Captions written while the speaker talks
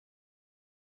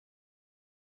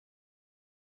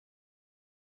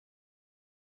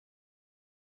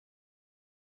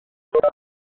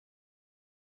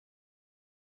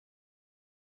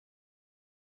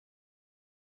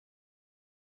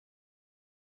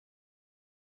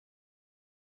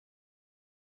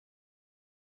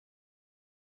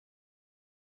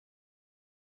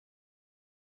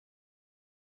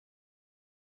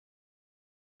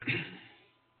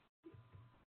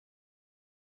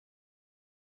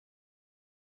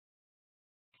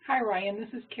Hi, Ryan. This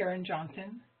is Karen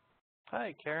Johnson.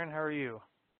 Hi, Karen. How are you?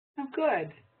 I'm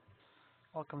good.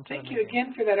 Welcome to the Thank you meeting.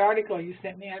 again for that article you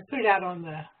sent me. I put it out on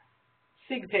the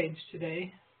SIG page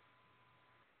today.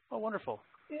 Oh, wonderful.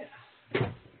 Yeah.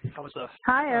 How was the?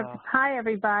 Hi,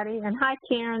 everybody, and hi,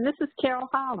 Karen. This is Carol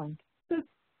Holland. Hi,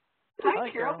 Hi,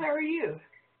 Carol. Carol. How are you?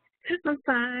 I'm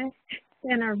fine.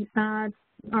 And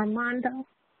Armando,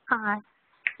 hi.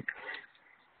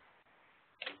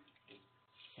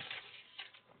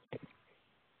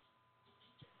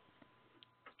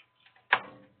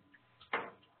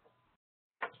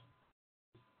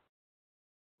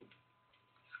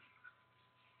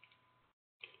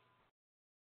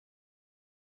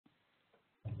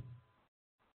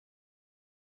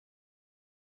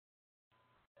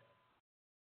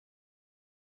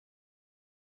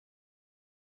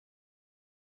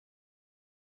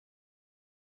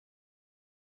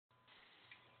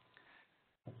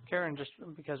 Karen, just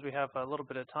because we have a little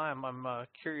bit of time, I'm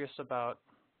curious about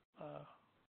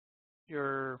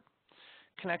your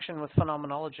connection with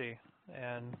phenomenology.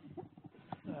 And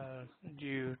do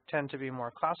you tend to be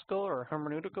more classical or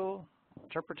hermeneutical,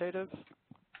 interpretative?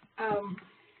 Um,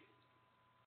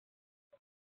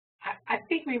 I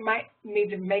think we might need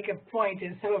to make a point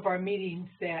in some of our meetings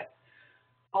that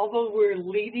although we're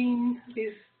leading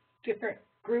these different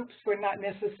groups, we're not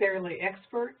necessarily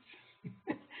experts.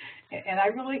 And I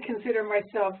really consider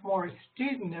myself more a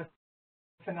student of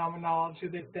phenomenology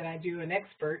than I do an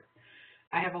expert.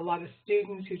 I have a lot of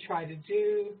students who try to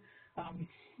do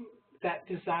that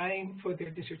design for their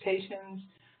dissertations.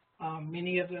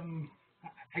 Many of them,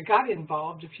 I got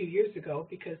involved a few years ago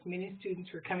because many students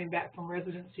were coming back from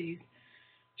residencies,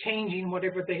 changing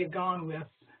whatever they had gone with,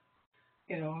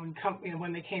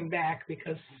 when they came back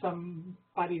because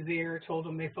somebody there told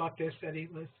them they thought their study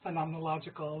was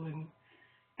phenomenological,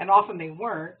 and often they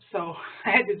weren't. So I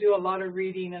had to do a lot of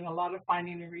reading and a lot of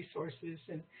finding the resources,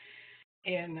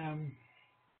 and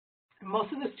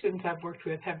most of the students I've worked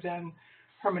with have done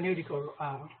hermeneutical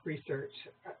research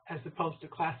as opposed to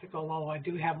classical, although I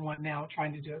do have one now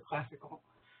trying to do a classical.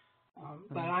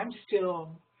 But I'm still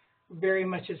very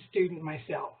much a student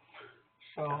myself.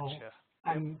 So Gotcha.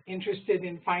 I'm interested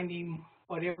in finding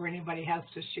whatever anybody has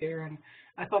to share. And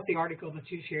I thought the article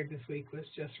that you shared this week was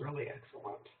just really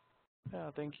excellent.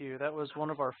 Yeah, thank you. That was one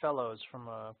of our fellows from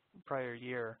a prior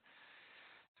year,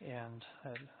 and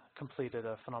had completed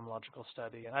a phenomenological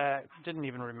study. And I didn't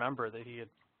even remember that he had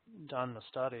done the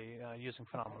study using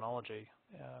phenomenology.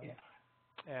 Yeah.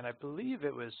 And I believe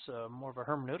it was more of a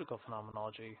hermeneutical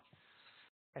phenomenology.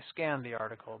 I scanned the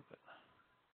article, but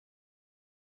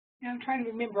Yeah, I'm trying to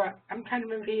remember.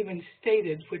 He even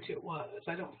stated which it was.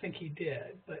 I don't think he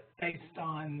did, but based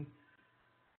on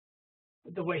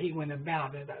the way he went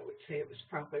about it, I would say it was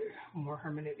probably more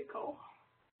hermeneutical.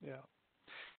 yeah.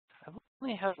 I've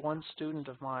only had one student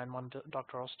of mine, one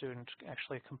doctoral student,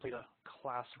 actually complete a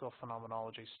classical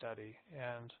phenomenology study,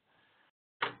 and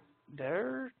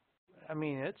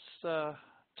it's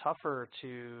tougher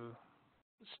to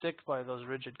stick by those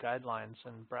rigid guidelines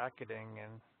and bracketing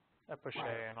and epochet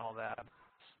Right. and all that.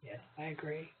 Yes, I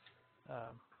agree.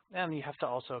 And you have to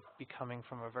also be coming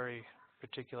from a very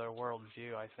particular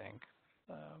worldview, I think.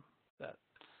 That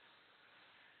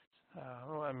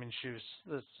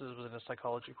this was in a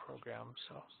psychology program,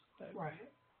 so that Right.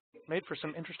 made for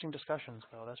some interesting discussions,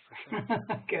 though, that's for sure.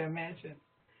 I can imagine.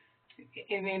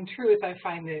 And in truth, I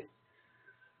find that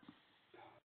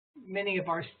many of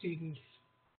our students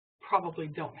probably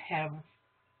don't have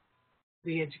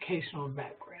the educational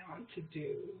background to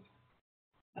do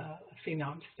a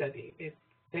phenom study.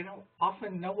 They don't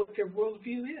often know what their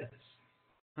worldview is.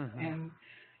 Mm-hmm. And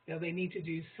they need to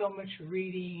do so much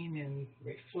reading and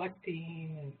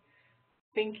reflecting and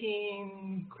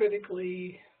thinking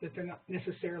critically that they're not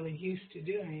necessarily used to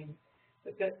doing.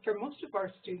 But that for most of our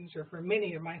students, or for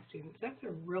many of my students, that's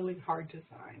a really hard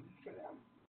design for them.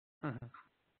 Mm-hmm.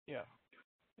 Yeah.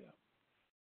 Yeah.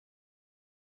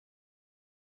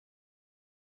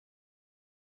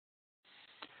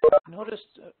 I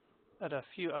noticed at a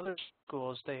few other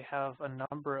schools they have a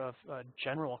number of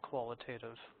general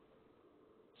qualitative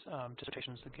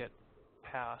dissertations that get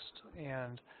passed,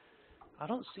 and I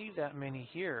don't see that many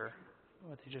here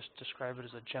where they just describe it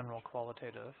as a general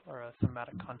qualitative or a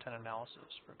thematic content analysis,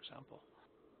 for example.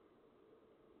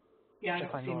 Yeah, I Which I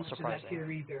don't find see a little much of that surprising.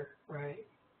 here either, right?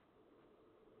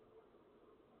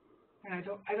 And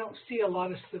I don't see a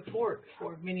lot of support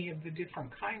for many of the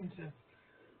different kinds of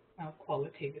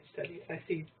qualitative studies. I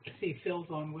see Phil's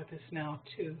on with us now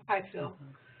too. Hi, Phil.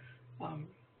 Mm-hmm. And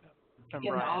In the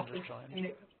Brian office just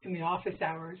joined. in the office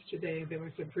hours today, there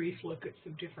was a brief look at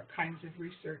some different kinds of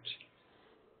research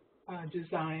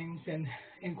designs, and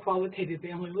in qualitative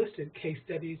they only listed case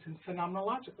studies and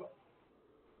phenomenological.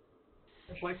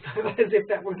 It's like as if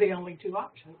that were the only two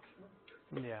options.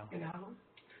 Yeah. You know,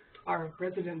 our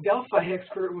resident Delphi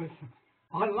expert was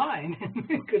online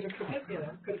and couldn't participate.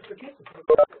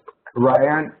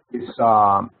 Ryan,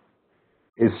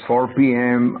 it's 4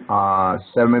 p.m.,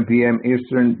 7 p.m.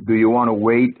 Eastern. Do you want to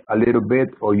wait a little bit,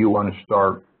 or you want to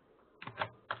start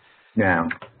now?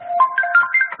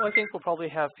 Well, I think we'll probably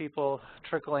have people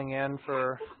trickling in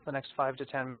for the next 5 to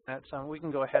 10 minutes. We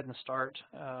can go ahead and start,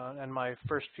 and my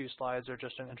first few slides are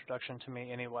just an introduction to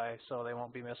me anyway, so they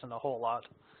won't be missing a whole lot.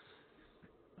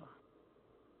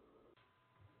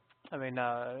 I mean,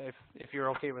 if you're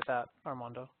okay with that,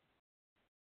 Armando.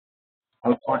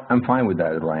 I'm fine with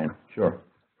that, Ryan. Sure.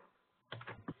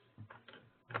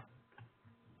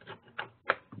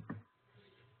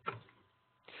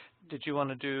 Did you want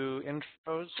to do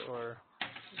intros, or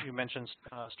you mentioned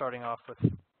starting off with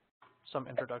some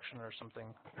introduction or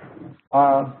something?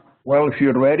 Well, if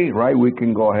you're ready, right, we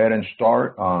can go ahead and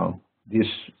start. This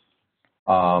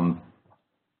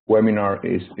webinar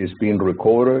is being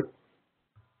recorded,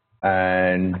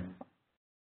 and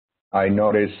I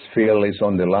notice Phil is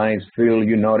on the lines. Phil,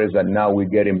 you notice that now we're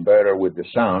getting better with the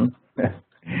sound,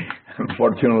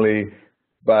 unfortunately,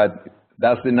 but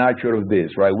that's the nature of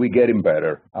this, right? We're getting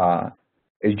better.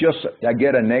 It's just I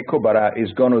get an echo, but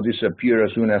it's going to disappear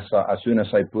as soon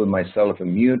as I put myself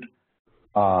in mute.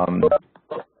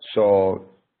 So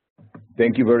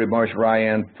thank you very much,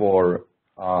 Ryan, for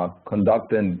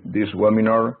conducting this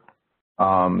webinar.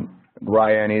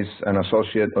 Ryan is an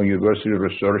associate on University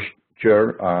Research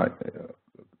Chair.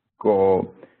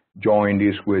 Joined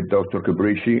this with Dr.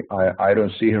 Cabrici. I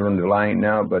don't see her on the line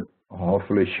now, but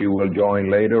hopefully she will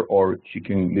join later, or she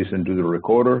can listen to the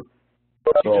recorder.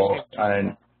 So,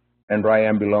 and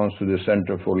Ryan belongs to the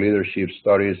Center for Leadership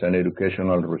Studies and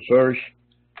Educational Research.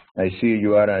 I see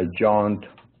you are an adjunct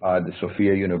at the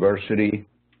Sophia University,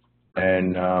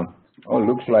 and it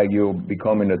looks like you're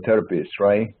becoming a therapist,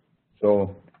 right?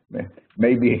 So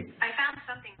maybe. I found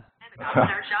something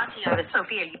at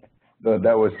Sophia. No,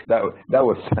 that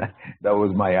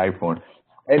was my iPhone.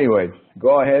 Anyway,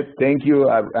 go ahead. Thank you.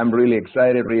 I'm really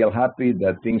excited, real happy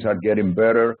that things are getting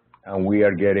better, and we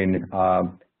are getting,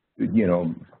 you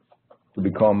know, to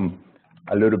become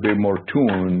a little bit more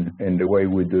tuned in the way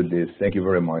we do this. Thank you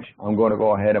very much. I'm going to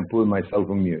go ahead and put myself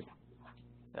on mute.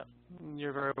 Yeah,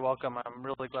 you're very welcome. I'm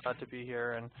really glad to be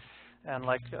here, and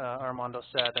like Armando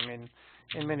said, I mean,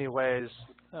 in many ways,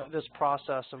 this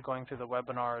process of going through the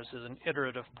webinars is an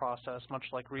iterative process, much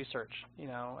like research, you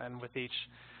know, and with each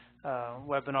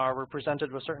webinar, we're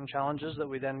presented with certain challenges that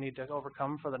we then need to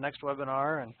overcome for the next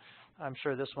webinar, and I'm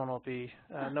sure this one will be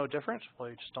no different. Well,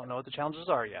 you just don't know what the challenges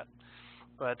are yet.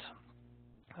 But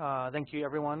thank you,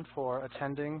 everyone, for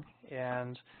attending.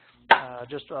 And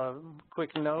just a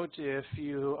quick note, if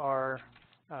you are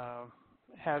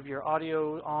have your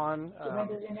audio on,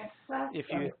 if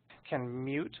you can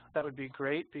mute, that would be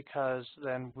great, because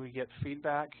then we get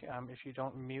feedback. If you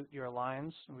don't mute your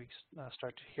lines, we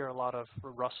start to hear a lot of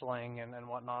rustling and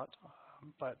whatnot.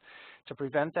 But to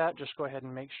prevent that, just go ahead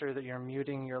and make sure that you're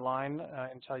muting your line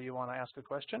until you want to ask a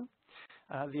question.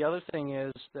 The other thing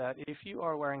is that if you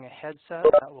are wearing a headset,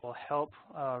 that will help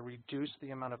reduce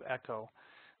the amount of echo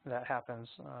that happens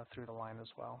through the line as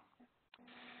well.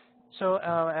 So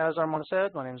as Armando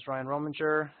said, my name is Ryan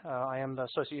Rominger. I am the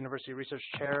Associate University Research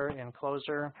Chair in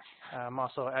Closer. I'm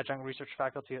also adjunct research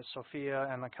faculty at Sophia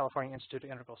and the California Institute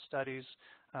of Integral Studies.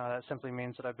 That simply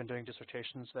means that I've been doing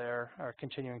dissertations there, or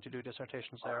continuing to do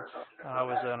dissertations there. I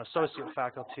was an associate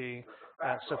faculty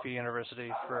at Sophia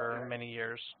University for many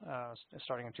years,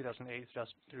 starting in 2008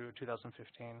 through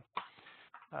 2015.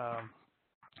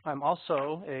 I'm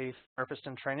also a therapist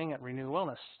in training at Renew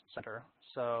Wellness Center.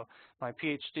 So my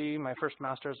PhD, my first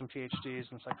master's and PhD is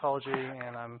in psychology,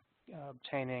 and I'm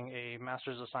obtaining a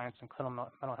master's of science in clinical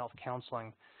mental health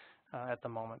counseling at the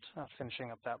moment,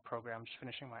 finishing up that program, just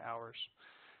finishing my hours.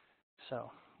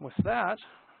 So with that,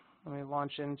 let me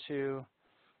launch into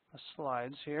the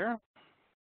slides here.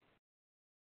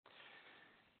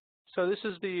 So this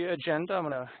is the agenda. I'm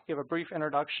going to give a brief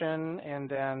introduction, and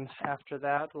then after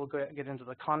that, we'll get into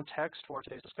the context for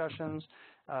today's discussions,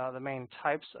 the main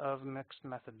types of mixed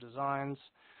method designs,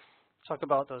 talk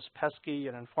about those pesky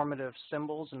and informative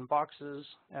symbols and boxes,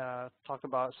 talk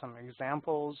about some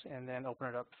examples, and then open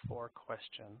it up for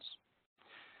questions.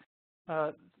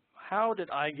 How did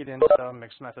I get into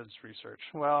mixed methods research?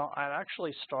 Well, I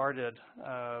actually started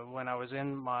when I was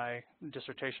in my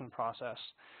dissertation process.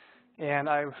 And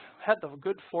I had the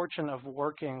good fortune of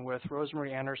working with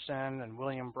Rosemary Anderson and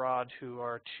William Broad, who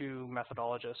are two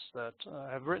methodologists that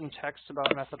have written texts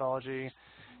about methodology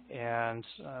and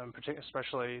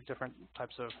especially different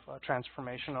types of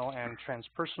transformational and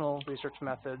transpersonal research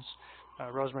methods.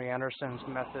 Rosemary Anderson's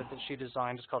method that she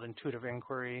designed is called intuitive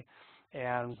inquiry,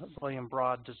 and William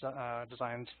Broad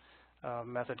designed a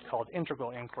method called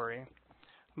integral inquiry.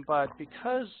 But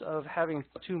because of having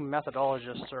two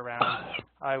methodologists around,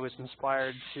 I was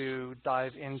inspired to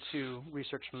dive into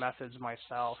research methods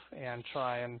myself and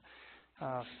try and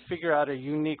figure out a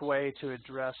unique way to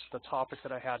address the topic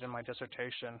that I had in my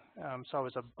dissertation. So I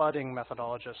was a budding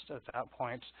methodologist at that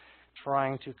point,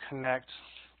 trying to connect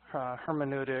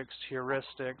hermeneutics,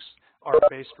 heuristics,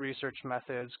 art-based research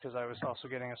methods, because I was also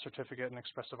getting a certificate in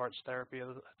expressive arts therapy at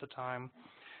the time,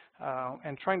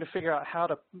 and trying to figure out how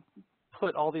to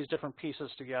put all these different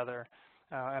pieces together.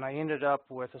 And I ended up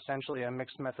with essentially a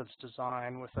mixed methods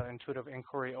design with an intuitive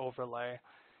inquiry overlay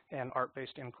and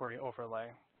art-based inquiry overlay,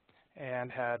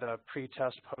 and had a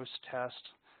pre-test, post-test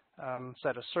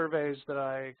set of surveys that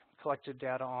I collected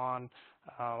data on.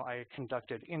 I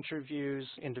conducted interviews,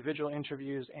 individual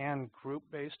interviews and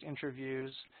group-based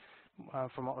interviews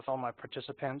with all my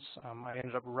participants. I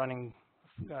ended up running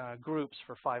groups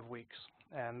for 5 weeks,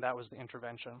 and that was the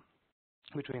intervention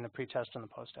between the pre-test and the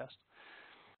post-test.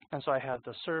 And so I had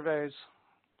the surveys,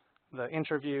 the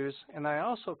interviews, and I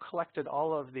also collected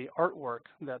all of the artwork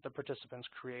that the participants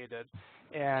created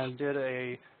and did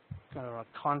a kind of a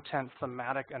content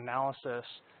thematic analysis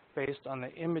based on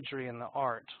the imagery in the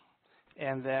art,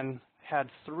 and then had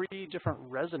 3 different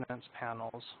resonance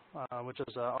panels, which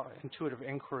is an intuitive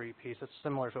inquiry piece. It's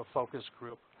similar to a focus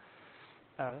group.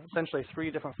 Essentially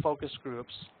 3 different focus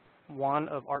groups, one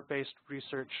of art-based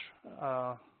research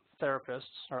therapists,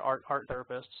 or art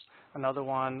therapists, another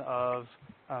one of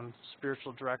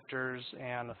spiritual directors,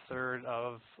 and a third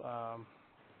of,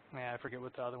 I forget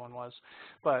what the other one was.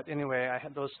 But anyway, I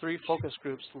had those 3 focus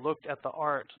groups looked at the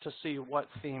art to see what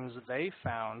themes they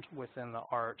found within the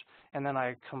art, and then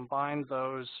I combined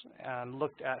those and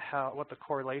looked at what the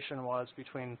correlation was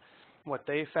between what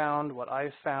they found, what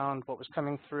I found, what was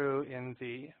coming through in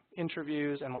the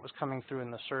interviews, and what was coming through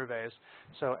in the surveys.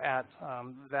 So at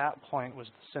that point was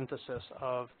the synthesis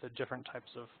of the different types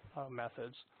of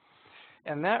methods.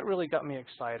 And that really got me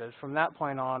excited. From that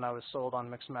point on, I was sold on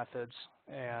mixed methods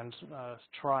and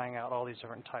trying out all these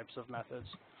different types of methods.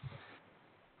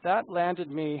 That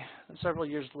landed me several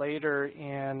years later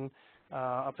in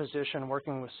a position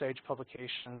working with Sage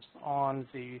Publications on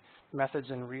the Methods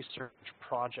in Research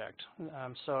project.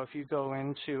 So if you go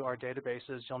into our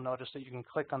databases, you'll notice that you can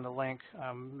click on the link,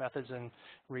 Methods in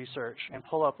Research, and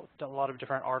pull up a lot of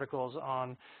different articles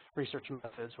on research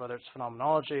methods, whether it's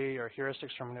phenomenology or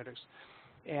heuristics, hermeneutics.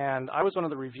 And I was one of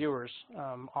the reviewers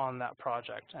on that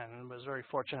project, and was very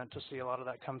fortunate to see a lot of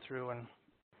that come through and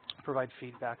provide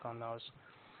feedback on those.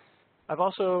 I've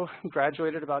also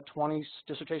graduated about 20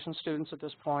 dissertation students at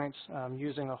this point,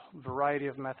 using a variety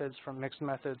of methods, from mixed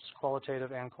methods,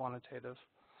 qualitative and quantitative.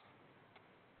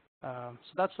 So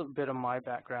that's a bit of my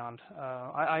background.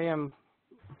 I am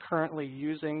currently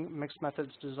using mixed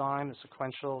methods design, a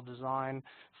sequential design,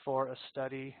 for a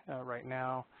study right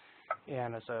now,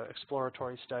 and it's an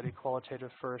exploratory study,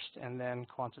 qualitative first and then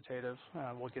quantitative.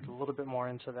 We'll get a little bit more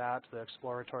into that, the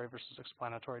exploratory versus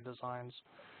explanatory designs.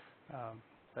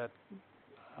 That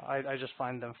I just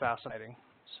find them fascinating.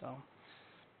 So,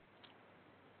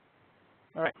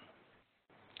 all right.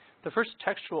 The first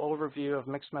textual overview of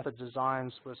mixed method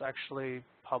designs was actually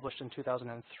published in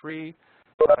 2003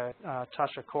 by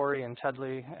Tasha Corey and Ted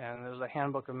Lee, and there's a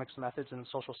handbook of mixed methods in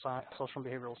social and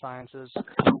behavioral sciences.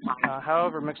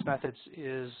 However, mixed methods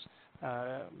is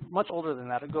much older than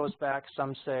that. It goes back,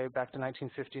 some say, back to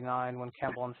 1959 when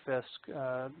Campbell and Fisk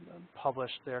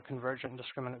published their convergent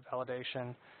discriminant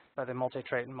validation by the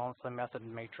multi-trait and multi-method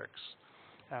matrix.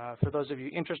 For those of you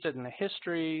interested in the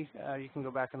history, you can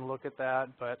go back and look at that,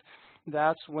 but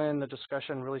that's when the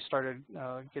discussion really started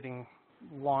getting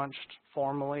launched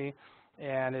formally,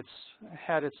 and it's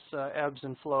had its ebbs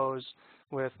and flows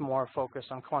with more focus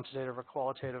on quantitative or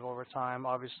qualitative over time.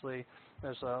 Obviously,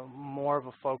 there's more of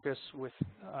a focus with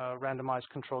randomized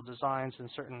controlled designs in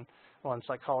certain, well, in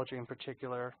psychology in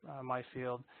particular, my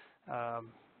field,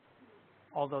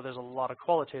 although there's a lot of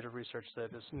qualitative research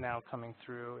that is now coming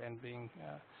through and being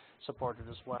supported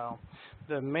as well.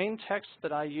 The main text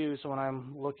that I use when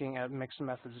I'm looking at mixed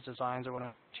methods designs or when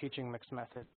I'm teaching mixed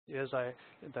method is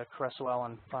the Cresswell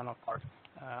and Flannel Clark.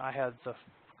 I had the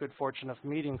good fortune of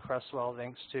meeting Cresswell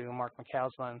thanks to Mark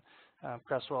McCaslin.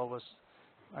 Cresswell was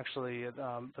actually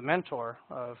the mentor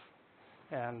of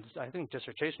and I think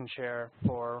dissertation chair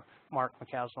for Mark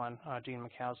McCaslin, Dean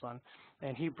McCaslin.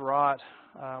 And he brought,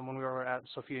 when we were at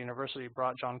Sophia University,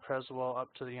 brought John Creswell up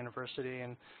to the university,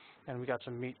 and we got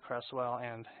to meet Creswell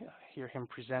and hear him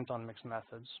present on mixed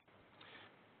methods.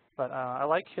 But I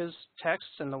like his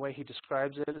texts, and the way he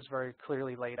describes it is very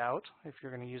clearly laid out if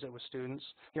you're going to use it with students.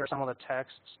 Here are some of the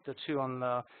texts, the two on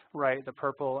the right, the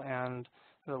purple and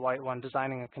the white one,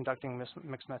 Designing and Conducting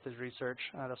Mixed Methods Research.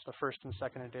 That's the first and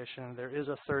second edition. There is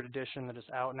a third edition that is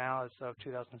out now. It's of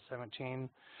 2017.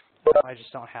 I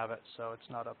just don't have it, so it's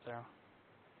not up there.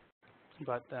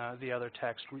 But the other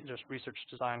text, just Research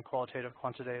Design, Qualitative,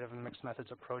 Quantitative, and Mixed Methods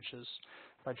Approaches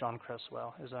by John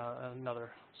Creswell is another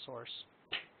source.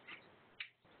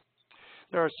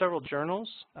 There are several journals.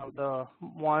 The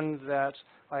one that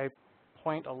I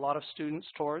point a lot of students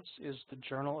towards is the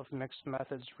Journal of Mixed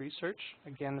Methods Research.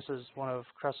 Again, this is one of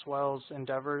Creswell's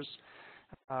endeavors.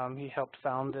 He helped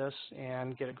found this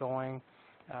and get it going.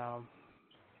 Let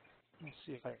me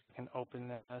see if I can open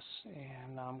this,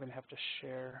 and now I'm going to have to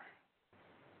share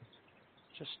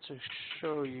just to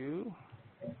show you.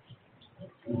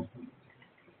 All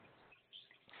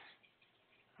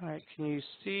right, can you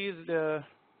see the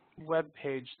web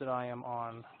page that I am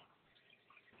on?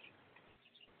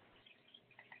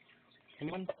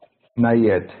 Anyone? Not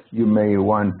yet. You may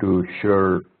want to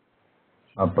share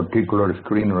a particular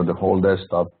screen or the whole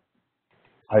desktop.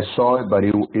 I saw it, but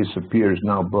it appears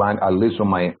now blank, at least on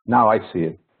my, now I see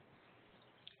it.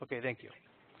 Okay, thank you.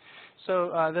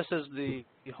 So this is the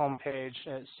home page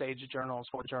at SAGE Journals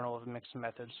for Journal of Mixed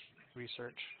Methods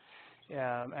Research.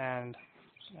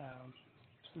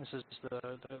 This is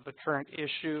the current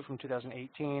issue from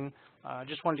 2018. I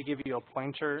just wanted to give you a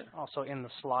pointer also in the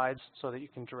slides so that you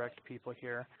can direct people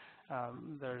here.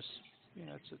 There's, you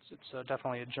know, it's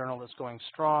definitely a journal that's going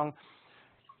strong.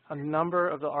 A number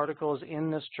of the articles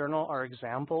in this journal are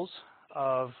examples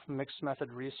of mixed method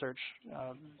research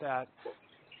that,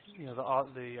 you know,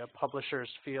 the publishers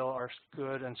feel are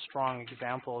good and strong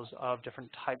examples of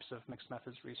different types of mixed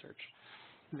methods research.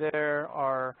 There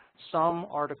are some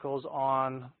articles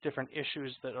on different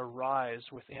issues that arise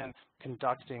within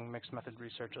conducting mixed method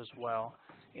research as well,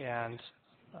 and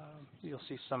you'll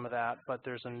see some of that. But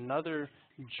there's another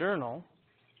journal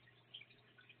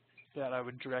that I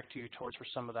would direct you towards for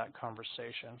some of that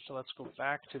conversation. So let's go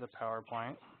back to the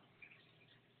PowerPoint.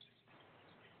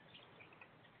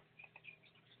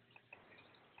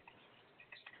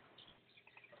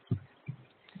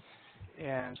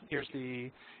 And here's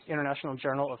the International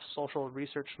Journal of Social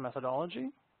Research Methodology.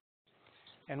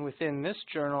 And within this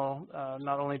journal,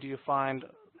 not only do you find,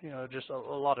 you know, just a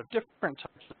lot of different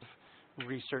types of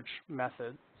research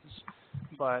methods,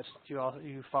 but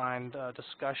you find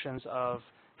discussions of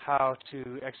how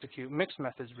to execute mixed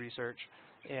methods research.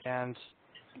 And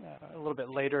a little bit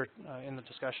later in the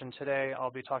discussion today,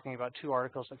 I'll be talking about two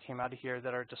articles that came out of here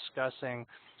that are discussing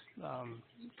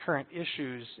current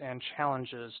issues and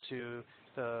challenges to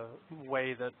the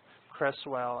way that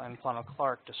Creswell and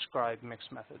Plano-Clark describe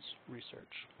mixed methods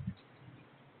research.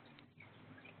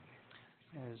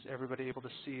 Is everybody able to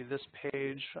see this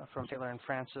page from Taylor and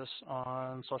Francis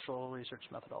on social research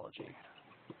methodology?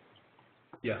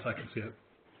 Yes, I can see it.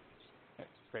 Okay,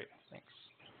 great, thanks.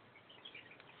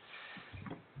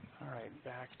 All right,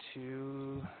 back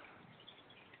to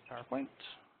PowerPoint.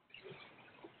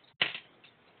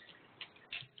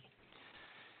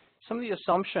 Some of the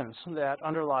assumptions that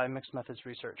underlie mixed methods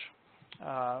research.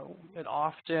 It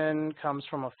often comes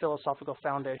from a philosophical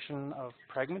foundation of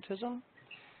pragmatism,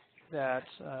 that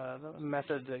the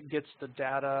method that gets the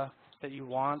data that you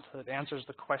want, that answers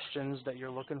the questions that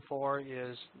you're looking for,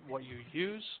 is what you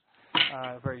use,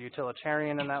 very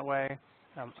utilitarian in that way.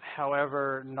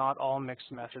 However, not all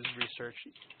mixed methods research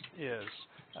is.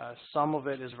 Some of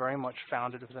it is very much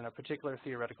founded within a particular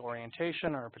theoretical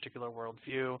orientation or a particular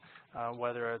worldview,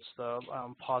 whether it's the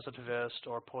positivist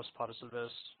or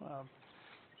post-positivist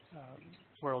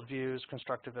worldviews,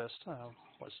 constructivist,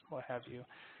 what have you.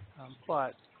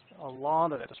 But a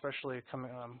lot of it, especially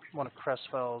coming one of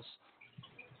Creswell's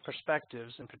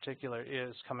perspectives in particular,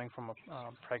 is coming from a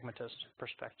pragmatist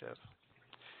perspective.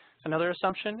 Another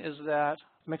assumption is that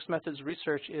mixed methods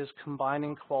research is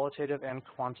combining qualitative and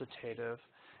quantitative,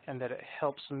 and that it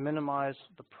helps minimize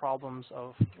the problems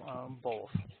of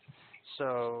both.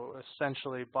 So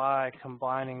essentially, by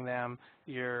combining them,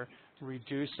 you're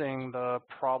reducing the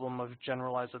problem of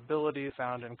generalizability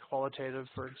found in qualitative,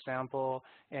 for example,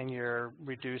 and you're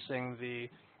reducing the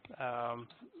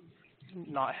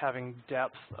not having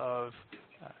depth of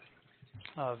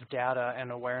data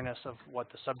and awareness of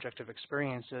what the subjective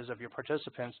experience is of your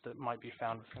participants that might be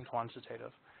found in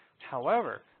quantitative.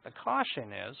 However, the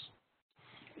caution is,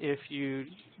 if you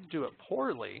do it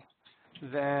poorly,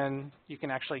 then you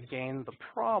can actually gain the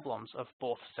problems of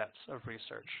both sets of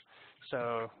research.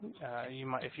 So you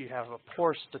might, if you have a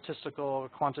poor statistical or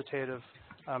quantitative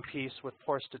piece with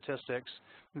poor statistics,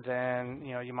 then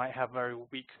you might have very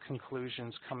weak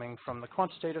conclusions coming from the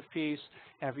quantitative piece.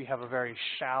 And if you have a very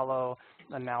shallow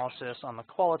analysis on the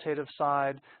qualitative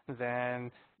side,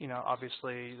 then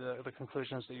obviously the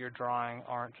conclusions that you're drawing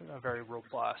aren't very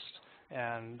robust,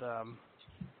 and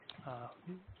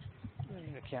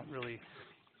you can't really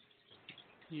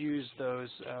use those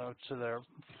to their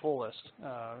fullest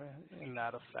in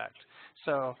that effect.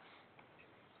 So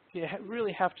you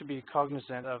really have to be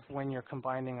cognizant of when you're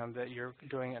combining them that you're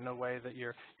doing it in a way that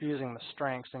you're using the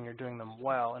strengths and you're doing them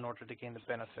well in order to gain the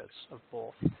benefits of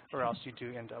both, or else you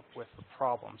do end up with the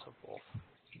problems of both.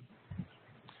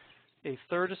 A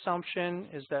third assumption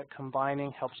is that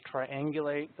combining helps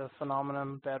triangulate the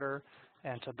phenomenon better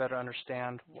and to better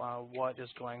understand what is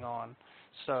going on.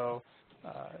 So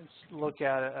look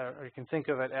at it, or you can think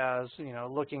of it as,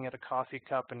 looking at a coffee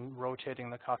cup and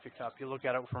rotating the coffee cup. You look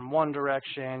at it from one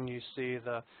direction, you see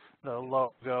the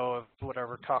logo of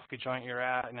whatever coffee joint you're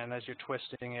at, and then as you're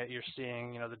twisting it, you're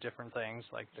seeing, the different things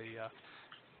like the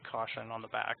caution on the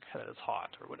back that it's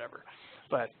hot or whatever.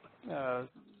 But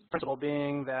principle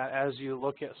being that as you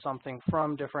look at something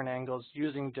from different angles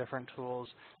using different tools,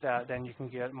 that then you can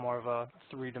get more of a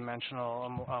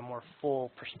three-dimensional, a more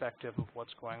full perspective of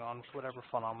what's going on with whatever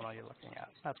phenomena you're looking at.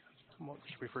 That's what's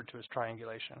referred to as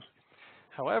triangulation.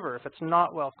 However, if it's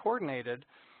not well coordinated,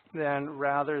 then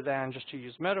rather than just to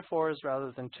use metaphors,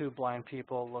 rather than two blind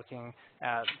people looking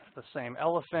at the same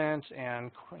elephant and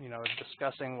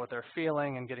discussing what they're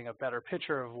feeling and getting a better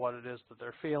picture of what it is that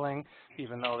they're feeling,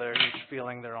 even though they're each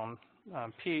feeling their own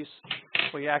piece,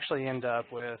 what you actually end up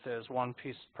with is one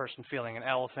person feeling an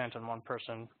elephant and one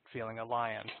person feeling a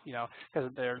lion, because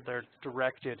they're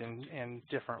directed in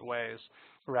different ways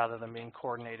rather than being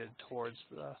coordinated towards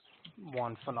the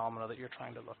one phenomena that you're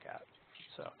trying to look at.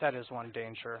 So that is one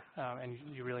danger, and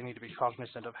you really need to be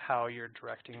cognizant of how you're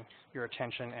directing your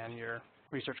attention and your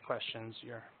research questions,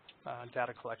 your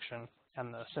data collection,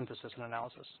 and the synthesis and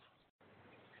analysis.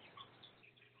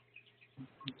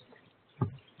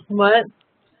 What?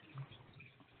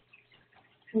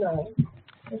 No.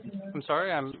 I'm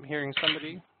sorry, I'm hearing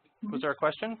somebody. Was there a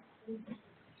question?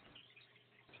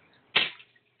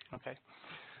 Okay.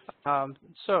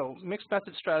 So mixed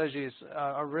method strategies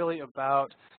are really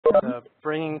about the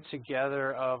bringing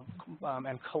together of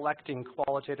and collecting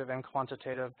qualitative and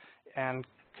quantitative and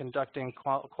conducting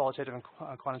qualitative and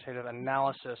quantitative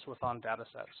analysis within data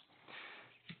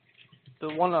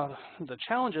sets. One of the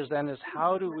challenges then is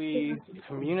how do we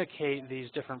communicate these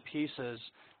different pieces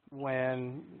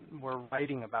when we're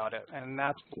writing about it, and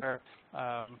that's where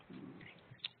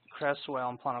Creswell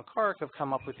and Plano-Kark have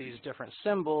come up with these different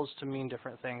symbols to mean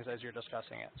different things as you're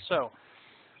discussing it. So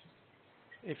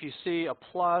if you see a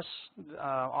plus,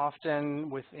 often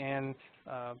within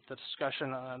the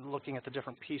discussion looking at the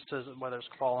different pieces, whether it's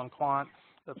qual and quant,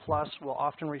 the plus will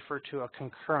often refer to a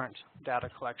concurrent data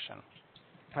collection.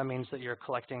 That means that you're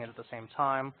collecting it at the same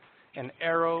time. An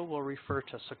arrow will refer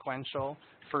to sequential.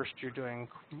 First you're doing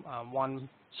one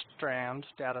strand,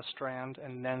 data strand,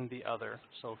 and then the other.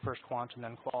 So first quant and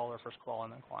then qual, or first qual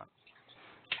and then quant.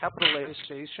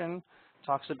 Capitalization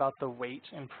talks about the weight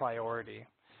and priority.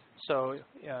 So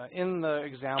in the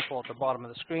example at the bottom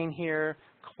of the screen here,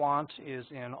 quant is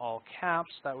in all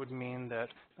caps. That would mean that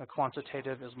the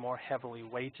quantitative is more heavily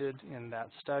weighted in that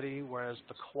study, whereas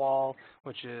the qual,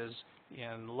 which is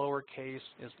in lowercase,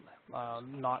 is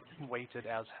not weighted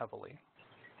as heavily.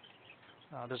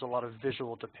 There's a lot of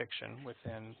visual depiction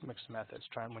within mixed methods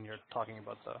when you're talking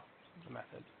about the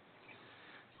method.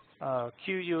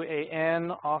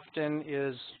 QUAN often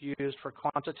is used for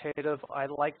quantitative. I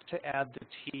like to add the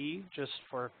T just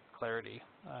for clarity,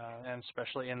 and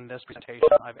especially in this presentation,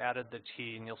 I've added the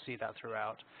T, and you'll see that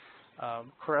throughout.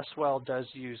 Creswell does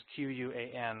use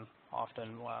QUAN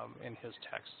often in his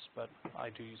texts, but I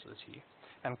do use the T,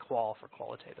 and qual for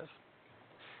qualitative.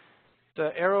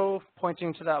 The arrow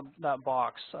pointing to that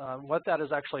box, what that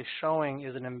is actually showing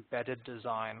is an embedded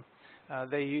design.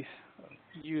 They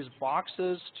use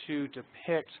boxes to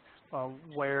depict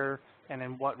where and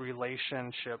in what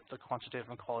relationship the quantitative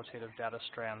and qualitative data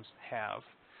strands have.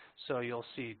 So you'll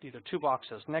see either two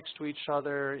boxes next to each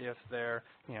other if they're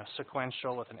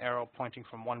sequential with an arrow pointing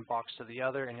from one box to the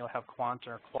other, and you'll have quant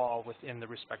or qual within the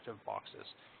respective boxes.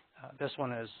 This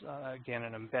one is, again,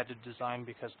 an embedded design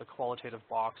because the qualitative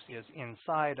box is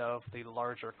inside of the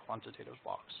larger quantitative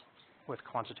box, with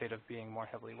quantitative being more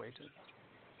heavily weighted.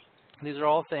 These are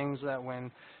all things that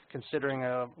when considering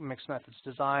a mixed methods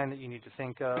design that you need to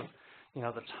think of,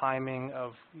 the timing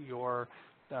of your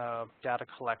data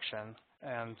collection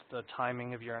and the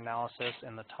timing of your analysis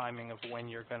and the timing of when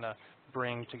you're going to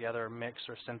bring together, mix,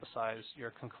 or synthesize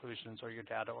your conclusions or your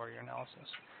data or your analysis.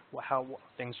 How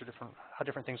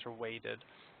different things are weighted,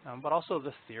 but also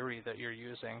the theory that you're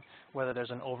using, whether there's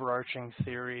an overarching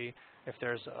theory, if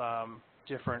there's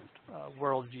different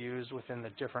worldviews within the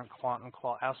different quant and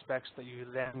qual aspects that you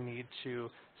then need to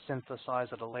synthesize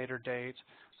at a later date.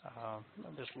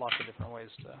 There's lots of different ways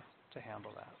to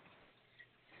handle that.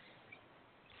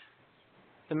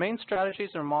 The main strategies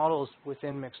or models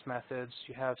within mixed methods,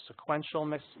 you have sequential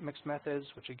mixed methods,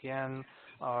 which again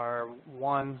are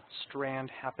one strand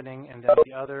happening and then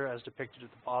the other, as depicted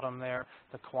at the bottom there,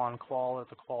 the quan-qual or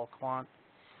the qual-quant.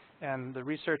 And the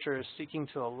researcher is seeking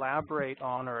to elaborate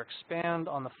on or expand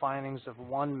on the findings of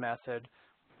one method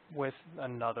with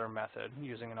another method,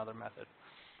 using another method.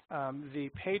 The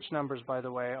page numbers, by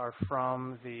the way, are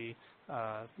from the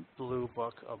blue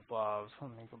book above.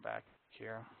 Let me go back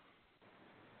here.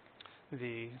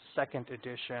 The second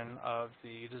edition of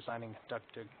the Designing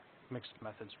Conducted Mixed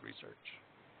Methods Research.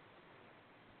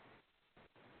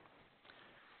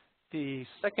 The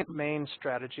second main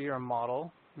strategy or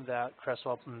model that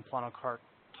Creswell and Plonocart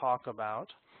talk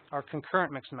about are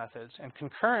concurrent mixed methods. And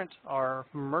concurrent are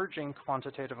merging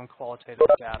quantitative and qualitative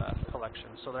data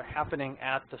collections. So they're happening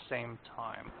at the same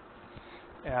time.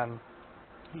 And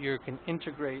you can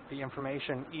integrate the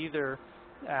information either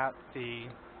at the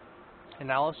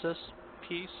analysis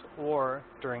piece or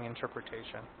during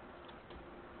interpretation.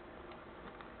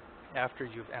 After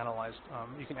you've analyzed,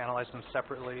 you can analyze them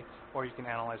separately or you can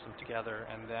analyze them together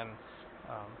and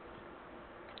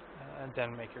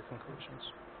then make your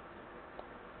conclusions.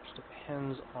 Just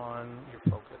depends on your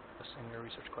focus and your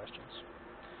research questions.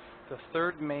 The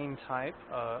third main type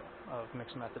of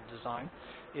mixed method design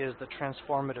is the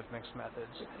transformative mixed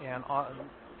methods. And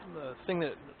the thing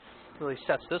that really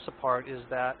sets this apart is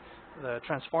that the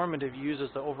transformative uses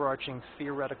the overarching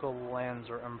theoretical lens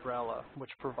or umbrella, which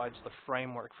provides the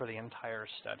framework for the entire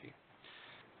study.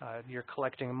 You're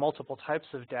collecting multiple types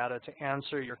of data to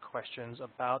answer your questions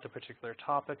about the particular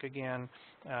topic again.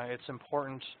 It's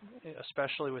important,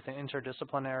 especially within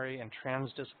interdisciplinary and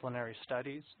transdisciplinary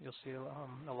studies. You'll see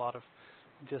a lot of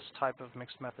this type of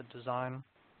mixed method design.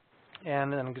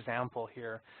 And an example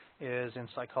here is in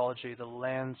psychology, the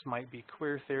lens might be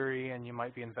queer theory, and you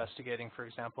might be investigating, for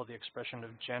example, the expression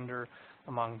of gender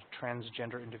among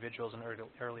transgender individuals in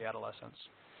early adolescence.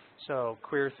 So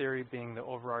queer theory being the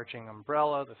overarching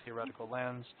umbrella, the theoretical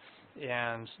lens,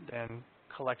 and then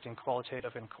collecting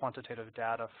qualitative and quantitative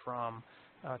data from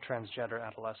transgender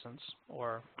adolescents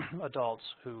or adults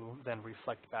who then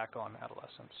reflect back on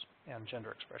adolescence and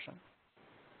gender expression.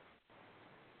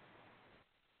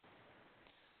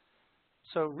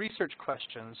 So research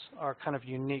questions are kind of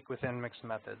unique within mixed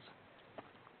methods.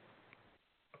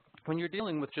 When you're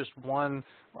dealing with just one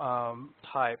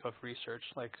type of research,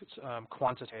 like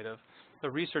quantitative, the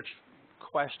research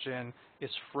question is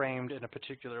framed in a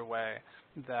particular way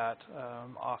that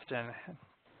often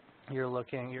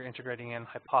you're integrating in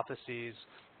hypotheses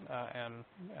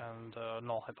and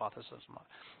null hypothesis.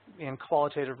 In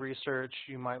qualitative research,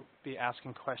 you might be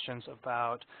asking questions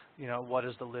about, what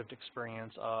is the lived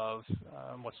experience of,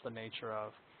 what's the nature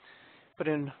of. But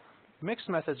in mixed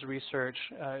methods research,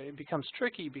 it becomes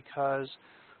tricky because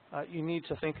you need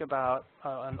to think about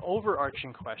an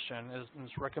overarching question.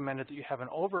 It's recommended that you have an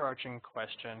overarching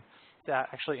question that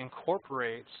actually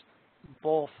incorporates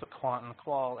both the quant and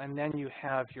qual, and then you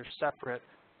have your separate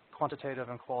quantitative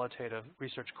and qualitative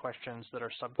research questions that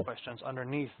are sub-questions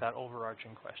underneath that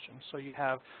overarching question. So you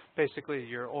have basically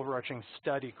your overarching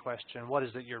study question. What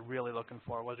is it you're really looking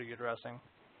for? What are you addressing?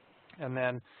 And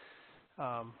then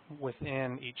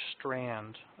within each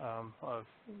strand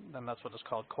and that's what is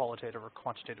called qualitative or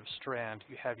quantitative strand,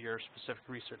 you have your specific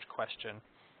research question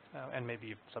and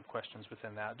maybe sub-questions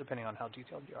within that, depending on how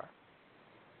detailed you are.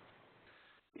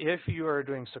 If you are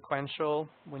doing sequential,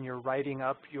 when you're writing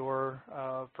up your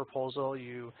proposal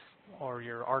or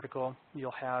your article,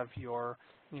 you'll have your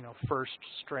first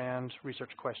strand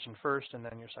research question first and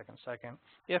then your second.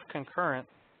 If concurrent,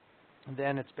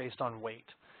 then it's based on weight.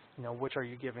 Which are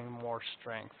you giving more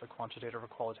strength, the quantitative or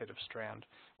qualitative strand?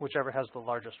 Whichever has the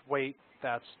largest weight,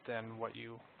 that's then what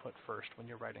you put first when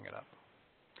you're writing it up.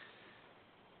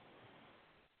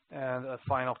 And a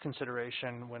final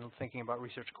consideration when thinking about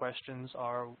research questions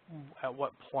are at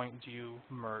what point do you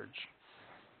merge?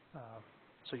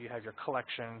 So you have your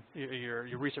collection,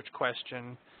 your research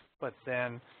question, but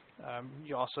then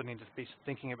you also need to be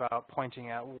thinking about pointing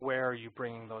at where are you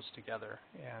bringing those together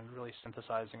and really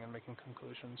synthesizing and making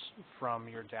conclusions from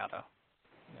your data.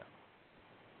 Yeah.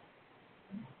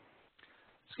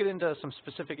 Let's get into some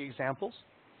specific examples.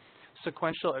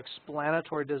 Sequential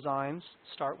explanatory designs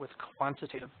start with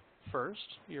quantitative first,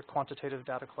 your quantitative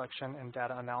data collection and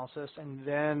data analysis, and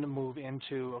then move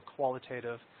into a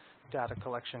qualitative data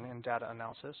collection and data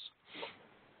analysis.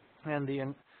 And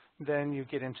then you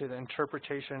get into the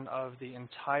interpretation of the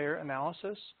entire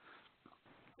analysis.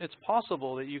 It's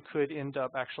possible that you could end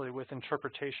up actually with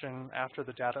interpretation after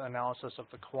the data analysis of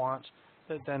the quant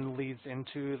that then leads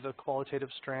into the qualitative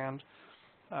strand,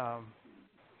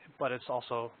 but it's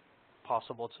also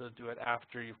possible to do it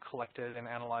after you've collected and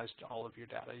analyzed all of your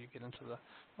data. You get into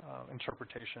the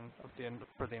interpretation of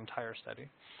for the entire study.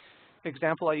 The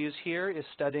example I use here is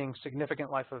studying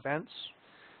significant life events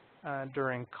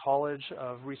during college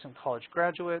of recent college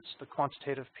graduates. The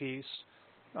quantitative piece,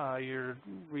 you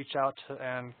reach out to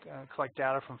and collect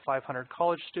data from 500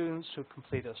 college students who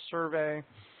complete a survey.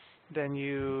 Then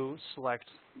you select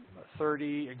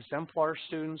 30 exemplar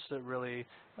students that really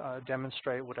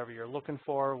demonstrate whatever you're looking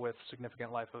for with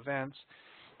significant life events,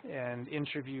 and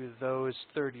interview those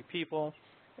 30 people,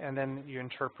 and then you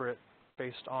interpret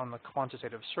based on the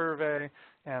quantitative survey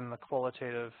and the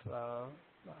qualitative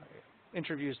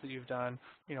interviews that you've done,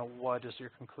 what is your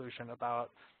conclusion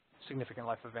about significant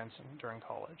life events during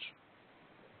college.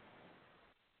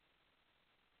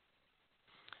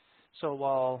 So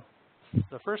while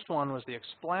the first one was the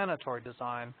explanatory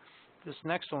design, this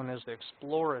next one is the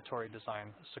exploratory design.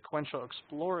 Sequential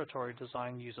exploratory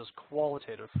design uses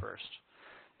qualitative first,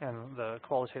 and the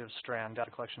qualitative strand,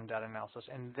 data collection, data analysis,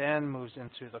 and then moves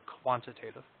into the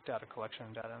quantitative data collection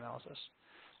and data analysis,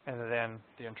 and then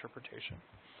the interpretation.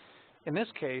 In this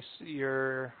case,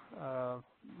 you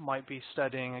might be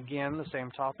studying, again, the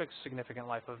same topics, significant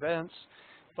life events,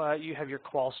 but you have your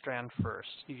qual strand first.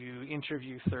 You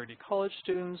interview 30 college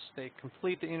students, they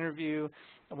complete the interview,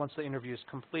 and once the interview is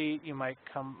complete, you might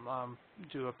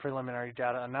do a preliminary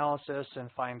data analysis and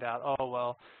find out, oh,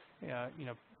 well,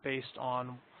 based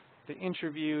on the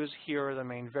interviews, here are the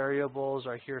main variables,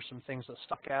 or here are some things that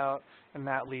stuck out, and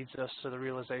that leads us to the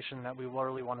realization that we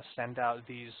really want to send out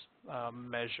these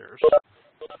measures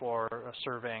for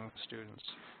surveying students.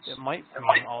 It might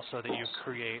mean also that you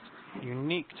create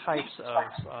unique types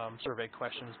of survey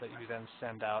questions that you then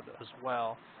send out as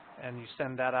well, and you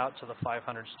send that out to the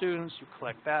 500 students, you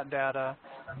collect that data.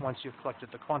 Once you've collected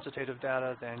the quantitative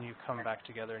data, then you come back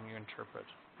together and you interpret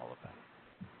all of that.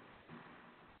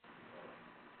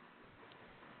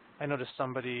 I noticed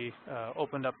somebody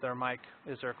opened up their mic.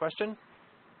 Is there a question?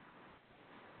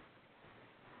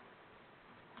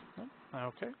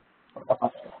 Okay.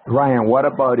 Ryan, what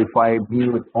about if I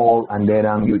mute all and then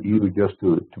unmute you just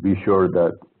to be sure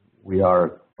that we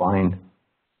are fine?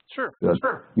 Sure.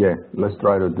 Sure. Yeah, let's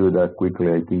try to do that quickly.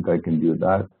 I think I can do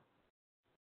that.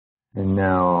 And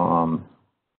now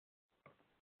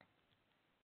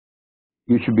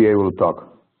you should be able to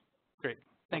talk. Great.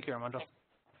 Thank you, Armando.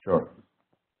 Sure.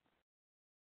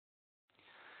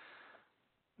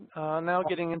 Now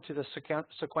getting into the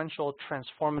sequential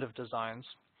transformative designs.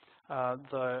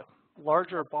 The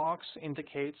larger box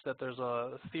indicates that there's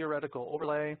a theoretical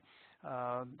overlay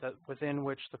that within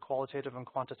which the qualitative and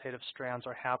quantitative strands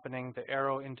are happening. The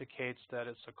arrow indicates that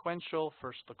it's sequential.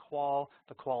 First the qual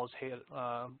is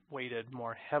weighted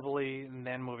more heavily, and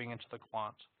then moving into the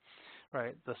quant.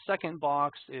 Right. The second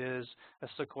box is a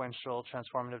sequential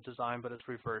transformative design, but it's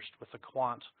reversed with the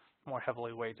quant more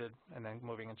heavily weighted and then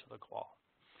moving into the qual.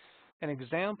 An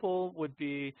example would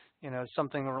be,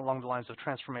 something along the lines of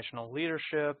transformational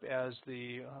leadership as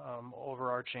the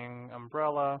overarching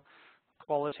umbrella.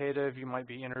 Qualitative, you might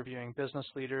be interviewing business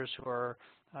leaders who are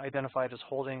identified as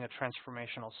holding a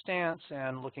transformational stance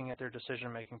and looking at their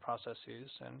decision-making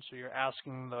processes. And so you're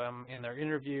asking them in their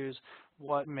interviews,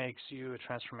 what makes you a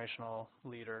transformational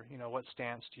leader? What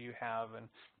stance do you have,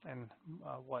 and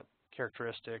what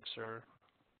characteristics, or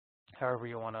however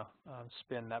you want to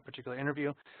spin that particular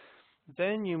interview.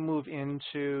 Then you move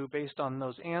into, based on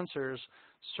those answers,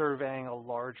 surveying a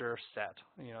larger set.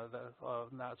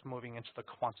 That's moving into the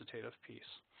quantitative piece.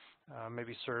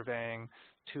 Maybe surveying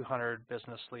 200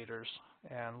 business leaders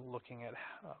and looking at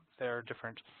their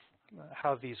different,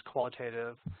 how these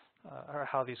qualitative, or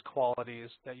how these qualities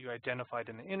that you identified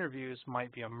in the interviews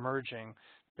might be emerging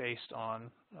based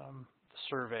on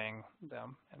surveying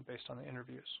them and based on the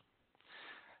interviews.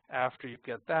 After you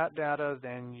get that data,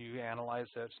 then you analyze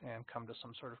it and come to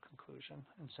some sort of conclusion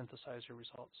and synthesize your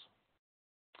results.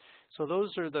 So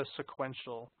those are the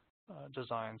sequential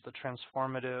designs, the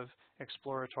transformative,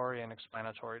 exploratory, and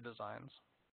explanatory designs.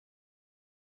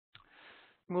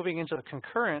 Moving into the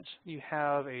concurrent, you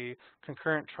have a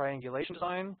concurrent triangulation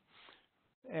design,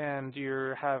 and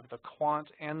you have the quant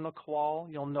and the qual.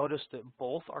 You'll notice that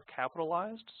both are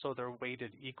capitalized, so they're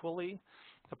weighted equally.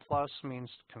 The plus means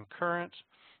concurrent,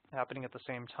 happening at the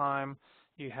same time.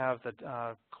 You have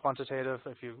the quantitative,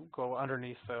 if you go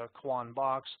underneath the quan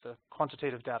box, the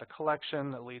quantitative data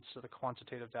collection that leads to the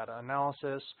quantitative data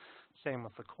analysis, same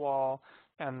with the qual,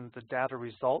 and the data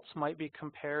results might be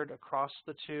compared across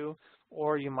the two,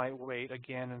 or you might wait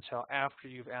again until after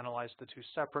you've analyzed the two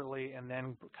separately and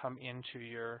then come into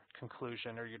your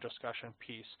conclusion or your discussion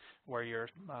piece where you're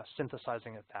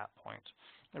synthesizing at that point.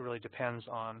 It really depends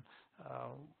on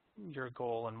your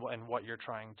goal and what you're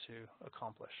trying to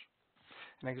accomplish.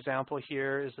 An example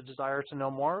here is the desire to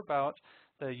know more about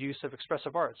the use of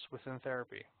expressive arts within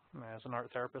therapy. As an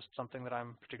art therapist, something that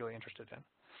I'm particularly interested in.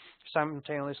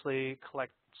 Simultaneously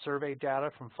collect survey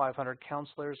data from 500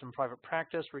 counselors in private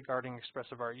practice regarding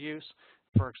expressive art use.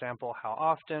 For example, how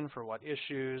often, for what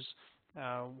issues,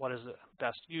 what is it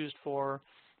best used for,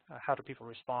 how do people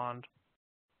respond.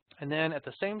 And then at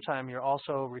the same time, you're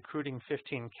also recruiting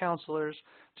 15 counselors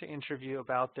to interview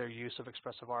about their use of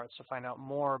expressive arts to find out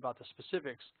more about the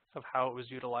specifics of how it was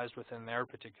utilized within their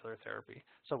particular therapy.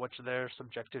 So what's their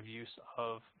subjective use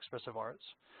of expressive arts.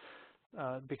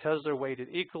 Because they're weighted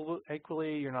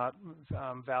equally, you're not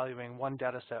valuing one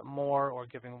data set more or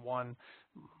giving one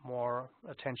more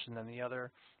attention than the other.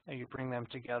 And you bring them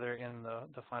together in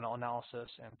the final analysis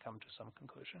and come to some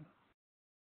conclusion.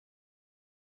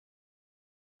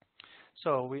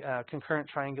 So we concurrent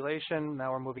triangulation,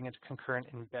 now we're moving into concurrent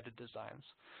embedded designs.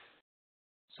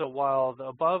 So while the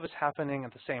above is happening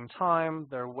at the same time,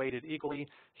 they're weighted equally.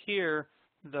 Here,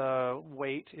 the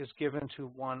weight is given to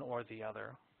one or the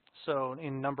other. So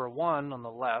in number 1 on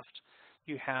the left,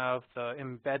 you have the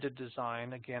embedded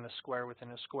design. Again, a square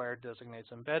within a square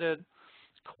designates embedded.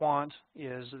 Quant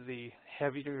is the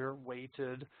heavier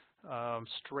weighted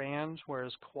strand,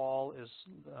 whereas qual is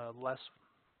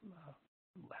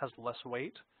has less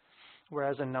weight.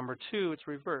 Whereas in number 2, it's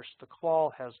reversed. The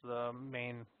qual has the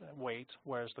main weight,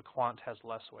 whereas the quant has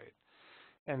less weight.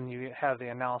 And you have the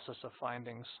analysis of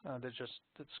findings.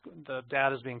 The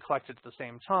data is being collected at the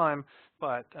same time,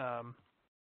 but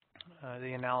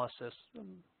the analysis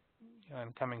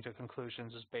and coming to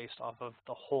conclusions is based off of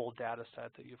the whole data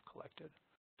set that you've collected.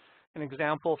 An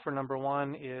example for number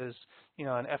 1 is,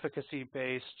 an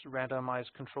efficacy-based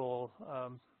randomized control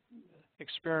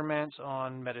experiment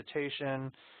on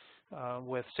meditation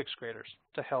with 6th graders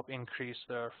to help increase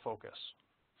their focus.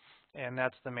 And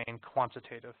that's the main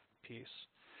quantitative piece.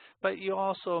 But you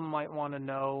also might want to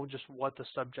know just what the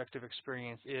subjective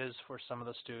experience is for some of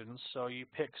the students. So you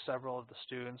pick several of the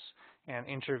students and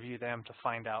interview them to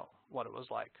find out what it was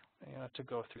like, to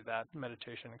go through that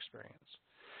meditation experience.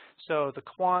 So the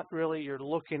quant, really, you're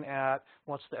looking at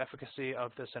what's the efficacy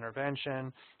of this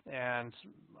intervention, and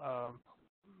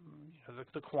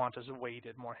the quant is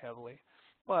weighted more heavily.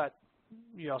 But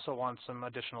you also want some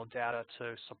additional data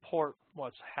to support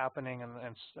what's happening and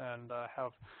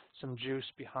have some juice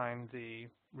behind the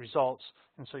results,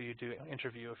 and so you do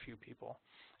interview a few people.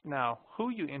 Now, who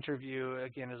you interview,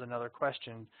 again, is another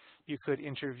question. You could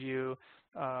interview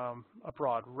a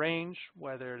broad range,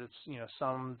 whether it's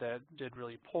some that did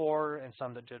really poor and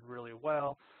some that did really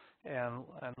well, and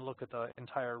look at the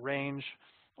entire range.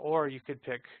 Or you could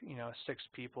pick 6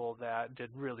 people that did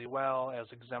really well as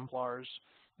exemplars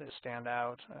that stand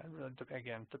out. It really,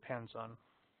 again, depends on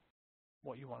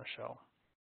what you want to show.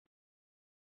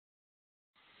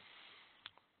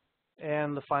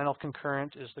 And the final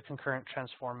concurrent is the concurrent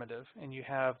transformative, and you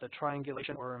have the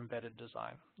triangulation or embedded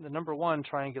design. The number 1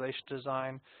 triangulation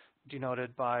design,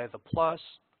 denoted by the plus,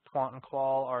 quant and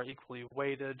qual are equally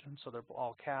weighted, and so they're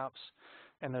all caps,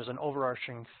 and there's an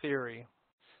overarching theory.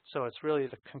 So it's really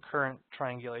the concurrent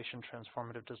triangulation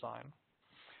transformative design.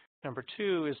 Number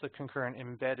 2 is the concurrent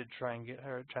embedded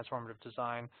transformative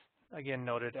design, again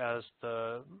noted as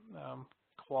the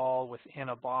qual within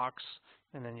a box,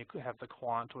 and then you could have the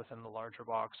quant within the larger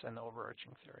box and the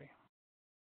overarching theory.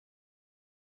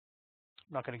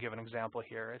 I'm not going to give an example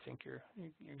here. I think you're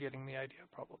getting the idea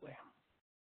probably.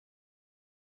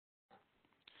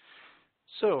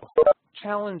 So,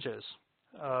 challenges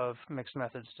of mixed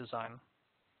methods design.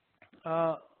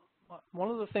 One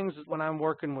of the things that when I'm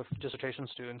working with dissertation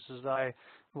students is I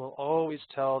will always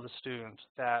tell the student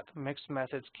that mixed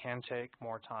methods can take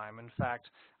more time. In fact,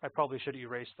 I probably should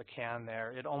erase the can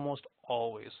there. It almost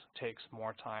always takes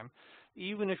more time.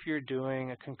 Even if you're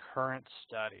doing a concurrent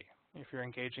study, if you're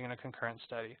engaging in a concurrent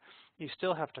study. You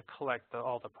still have to collect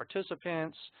all the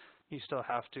participants. You still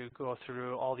have to go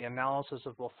through all the analysis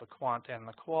of both the quant and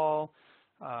the qual.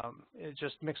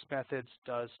 Mixed methods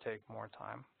does take more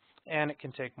time, and it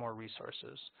can take more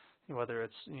resources, whether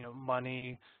it's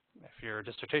money. If you're a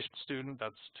dissertation student,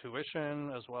 that's tuition,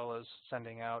 as well as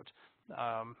sending out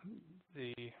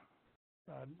the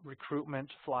recruitment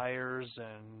flyers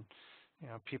and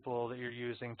people that you're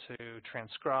using to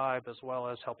transcribe, as well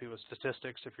as help you with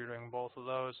statistics if you're doing both of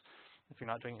those, if you're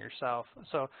not doing it yourself.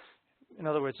 So in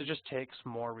other words, it just takes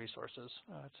more resources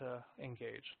to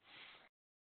engage.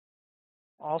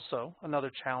 Also,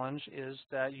 another challenge is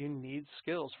that you need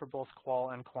skills for both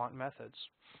qual and quant methods.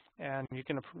 And you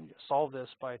can solve this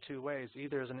by two ways.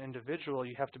 Either as an individual,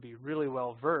 you have to be really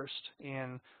well versed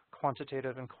in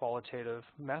quantitative and qualitative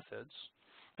methods.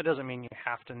 That doesn't mean you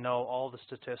have to know all the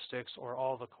statistics or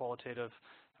all the qualitative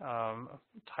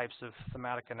types of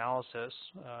thematic analysis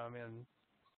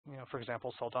in, for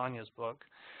example, Saldana's book.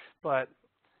 But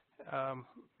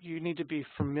you need to be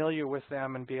familiar with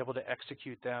them and be able to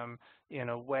execute them in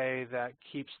a way that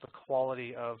keeps the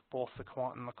quality of both the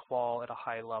quant and the qual at a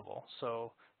high level.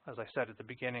 So, as I said at the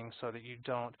beginning, so that you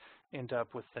don't end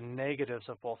up with the negatives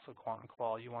of both the quant and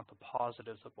qual. You want the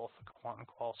positives of both the quant and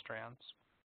qual strands.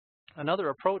 Another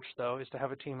approach, though, is to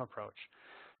have a team approach.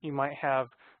 You might have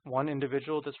one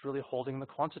individual that's really holding the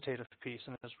quantitative piece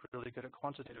and is really good at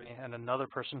quantitative, and another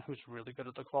person who's really good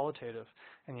at the qualitative,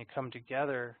 and you come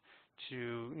together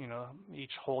to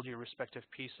each hold your respective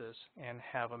pieces and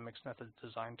have a mixed method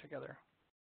design together.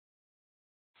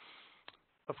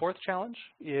 The fourth challenge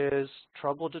is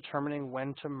trouble determining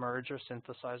when to merge or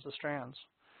synthesize the strands.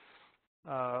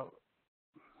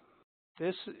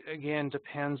 This, again,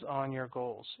 depends on your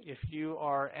goals. If you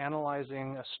are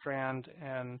analyzing a strand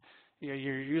and you're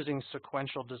using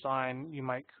sequential design, you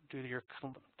might do your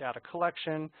data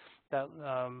collection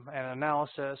and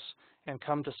analysis and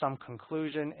come to some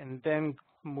conclusion and then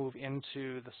move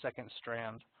into the second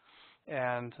strand.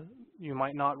 And you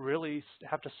might not really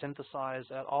have to synthesize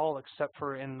at all except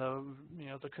for in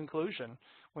the conclusion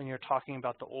when you're talking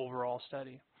about the overall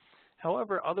study.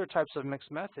 However, other types of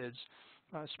mixed methods,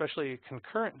 especially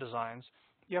concurrent designs,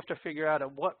 you have to figure out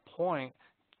at what point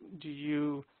do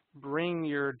you bring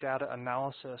your data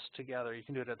analysis together. You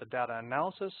can do it at the data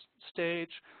analysis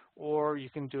stage, or you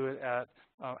can do it at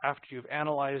after you've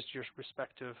analyzed your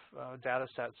respective data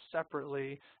sets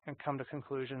separately and come to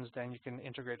conclusions, then you can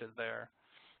integrate it there.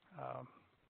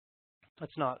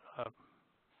 It's not,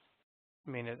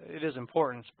 it is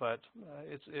important, but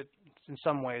it's in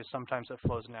some ways, sometimes it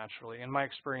flows naturally. In my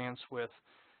experience with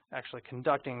actually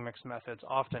conducting mixed methods,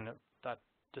 often that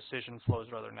decision flows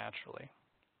rather naturally.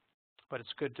 But it's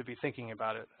good to be thinking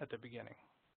about it at the beginning.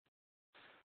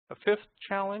 A fifth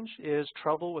challenge is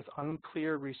trouble with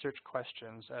unclear research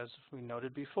questions, as we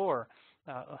noted before,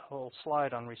 a whole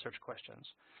slide on research questions.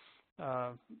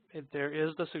 There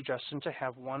is the suggestion to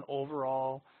have one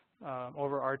overall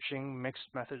overarching mixed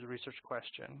methods research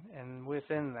question, and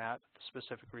within that,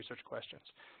 specific research questions.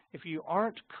 If you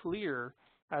aren't clear,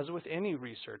 as with any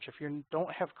research, if you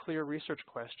don't have clear research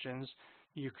questions,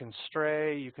 you can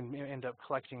stray, you can end up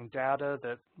collecting data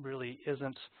that really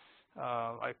isn't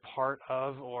a part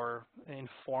of or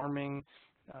informing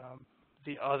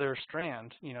the other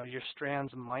strand. Your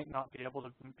strands might not be able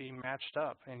to be matched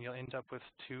up, and you'll end up with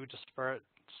two disparate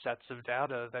sets of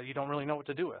data that you don't really know what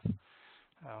to do with,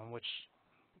 which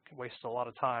wastes a lot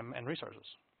of time and resources.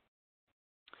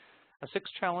 A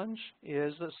sixth challenge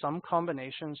is that some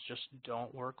combinations just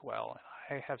don't work well.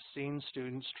 I have seen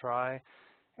students try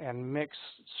and mix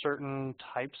certain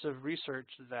types of research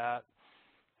that,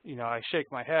 I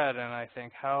shake my head and I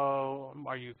think, how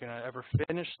are you going to ever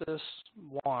finish this,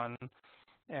 one,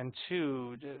 and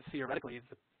two, theoretically,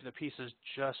 the pieces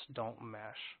just don't mesh.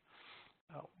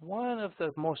 One of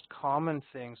the most common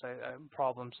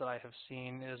problems that I have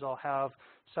seen is I'll have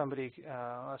somebody,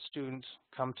 a student,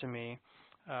 come to me,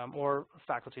 or a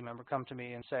faculty member come to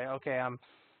me and say, okay, I'm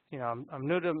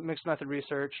new to mixed method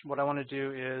research. What I want to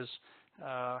do is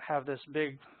have this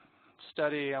big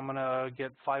study. I'm going to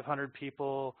get 500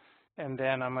 people, and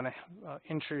then I'm going to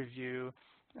interview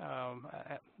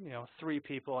 3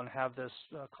 people and have this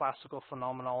classical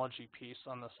phenomenology piece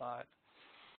on the side.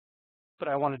 But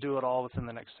I want to do it all within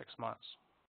the next 6 months.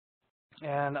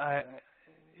 And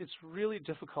it's really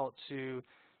difficult to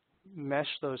mesh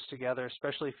those together,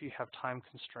 especially if you have time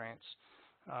constraints.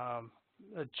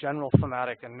 A general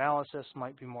thematic analysis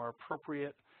might be more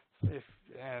appropriate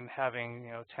and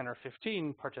having 10 or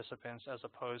 15 participants as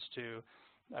opposed to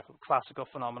classical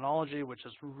phenomenology, which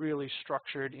is really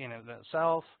structured in and of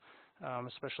itself.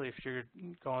 especially if you're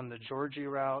going the Georgie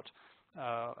route.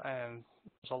 And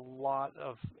there's a lot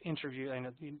of interviewing.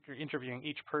 You're interviewing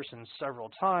each person several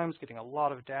times, getting a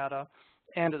lot of data,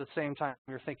 and at the same time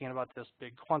you're thinking about this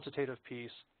big quantitative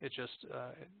piece. It just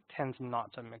it tends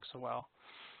not to mix well.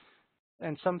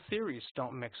 And some theories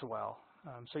don't mix well.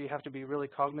 So you have to be really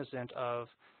cognizant of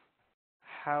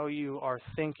how you are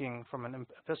thinking from an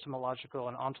epistemological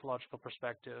and ontological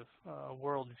perspective,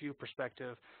 worldview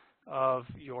perspective of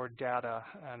your data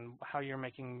and how you're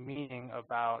making meaning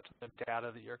about the data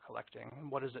that you're collecting.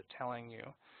 What is it telling you?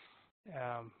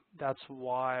 That's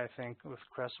why I think with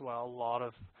Creswell, a lot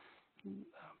of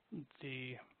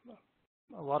the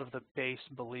base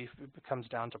belief comes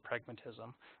down to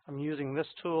pragmatism. I'm using this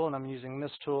tool and I'm using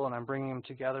this tool and I'm bringing them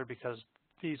together because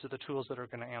these are the tools that are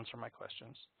going to answer my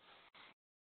questions.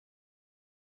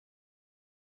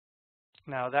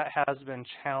 Now that has been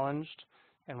challenged,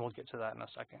 and we'll get to that in a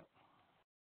second.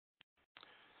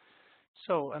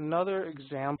 So another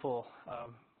example,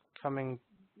 coming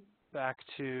back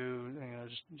to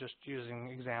just using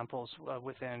examples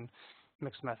within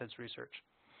mixed methods research.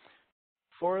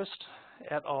 Forrest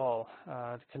et al.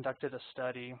 Conducted a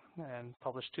study and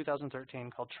published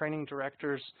 2013 called Training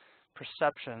Directors'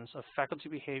 Perceptions of Faculty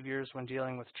Behaviors when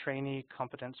Dealing with Trainee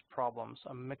Competence Problems,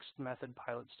 a mixed method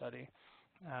pilot study.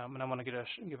 And I want to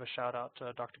give a shout out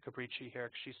to Dr. Cabrici here,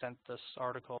 because she sent this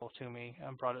article to me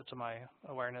and brought it to my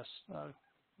awareness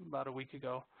about a week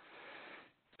ago.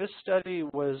 This study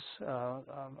was a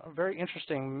very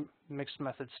interesting mixed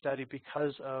method study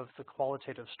because of the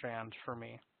qualitative strand for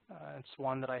me. It's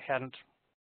one that I hadn't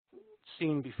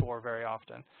seen before very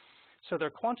often. So their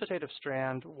quantitative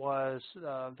strand was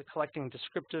the collecting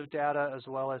descriptive data as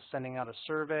well as sending out a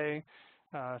survey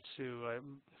to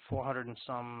 400 and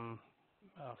some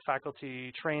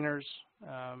faculty trainers,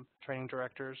 training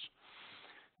directors.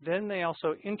 Then they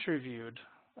also interviewed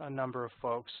a number of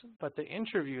folks, but the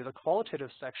interview, the qualitative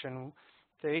section,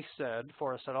 they said,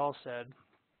 Forrest et al. Said,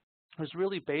 was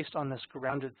really based on this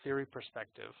grounded theory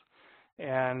perspective.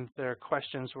 And their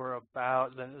questions were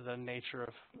about the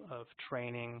nature of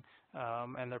training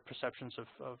and their perceptions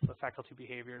of the faculty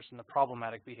behaviors and the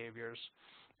problematic behaviors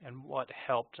and what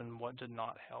helped and what did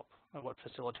not help, and what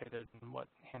facilitated and what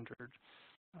hindered.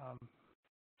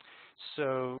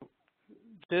 So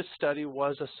this study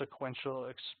was a sequential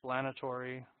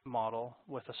explanatory model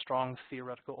with a strong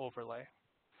theoretical overlay,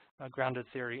 grounded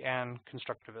theory and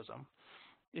constructivism.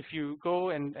 If you go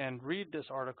and read this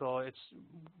article, it's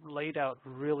laid out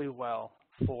really well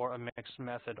for a mixed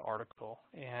method article.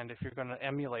 And if you're going to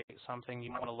emulate something,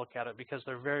 you want to look at it because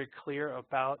they're very clear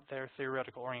about their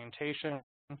theoretical orientation,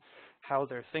 how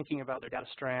they're thinking about their data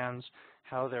strands,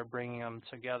 how they're bringing them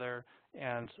together,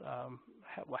 and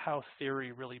how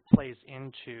theory really plays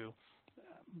into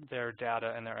their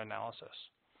data and their analysis.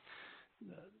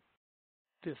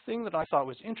 The thing that I thought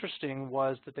was interesting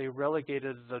was that they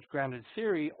relegated the grounded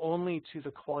theory only to the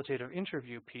qualitative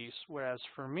interview piece, whereas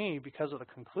for me, because of the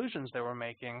conclusions they were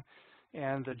making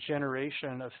and the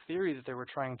generation of theory that they were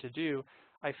trying to do,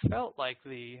 I felt like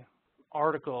the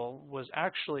article was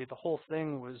actually, the whole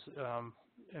thing was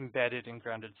embedded in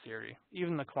grounded theory,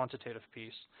 even the quantitative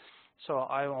piece. So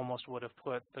I almost would have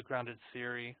put the grounded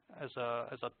theory as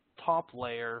a top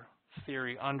layer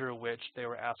theory under which they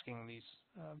were asking these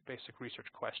basic research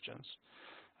questions.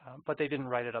 But they didn't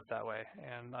write it up that way,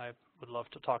 and I would love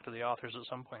to talk to the authors at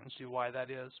some point and see why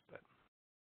that is. But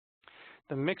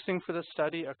the mixing for this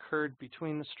study occurred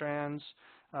between the strands,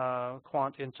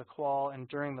 quant into qual, and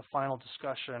during the final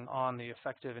discussion on the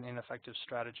effective and ineffective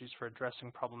strategies for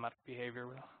addressing problematic behavior,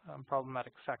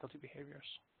 problematic faculty behaviors.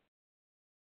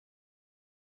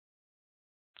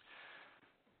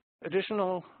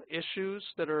 Additional issues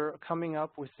that are coming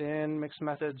up within mixed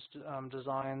methods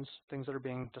designs, things that are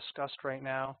being discussed right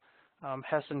now.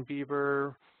 Hess and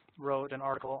Bieber wrote an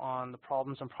article on the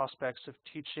problems and prospects of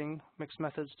teaching mixed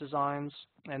methods designs,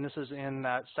 and this is in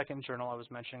that second journal I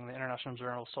was mentioning, the International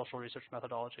Journal of Social Research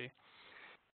Methodology.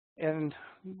 And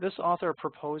this author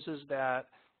proposes that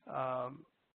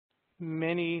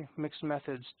many mixed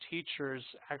methods teachers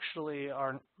actually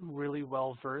aren't really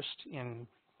well versed in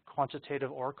quantitative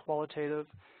or qualitative,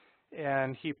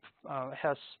 and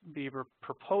Hess Bieber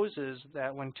proposes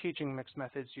that when teaching mixed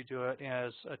methods, you do it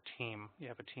as a team. You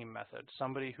have a team method,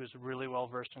 somebody who's really well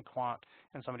versed in quant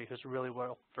and somebody who's really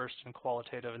well versed in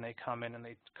qualitative, and they come in and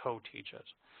they co-teach it.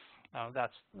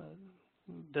 That's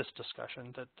this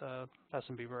discussion that Hess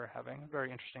and Bieber are having. A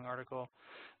very interesting article.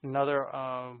 Another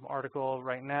article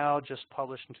right now, just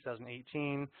published in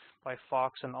 2018 by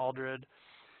Fox and Aldred,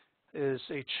 is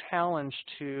a challenge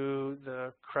to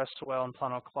the Creswell and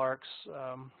Plano-Clark's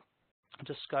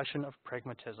discussion of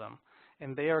pragmatism.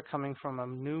 And they are coming from a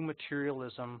new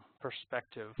materialism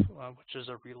perspective, which is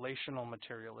a relational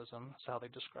materialism, is how they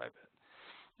describe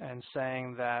it, and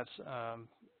saying that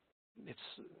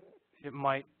it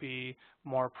might be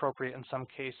more appropriate in some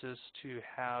cases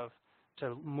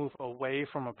to move away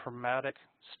from a pragmatic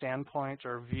standpoint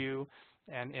or view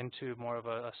and into more of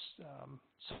a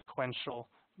sequential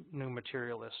new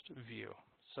materialist view.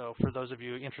 So for those of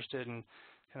you interested in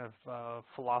kind of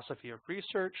philosophy of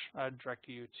research, I'd direct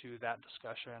you to that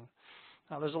discussion.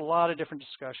 There's a lot of different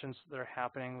discussions that are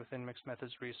happening within mixed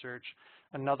methods research.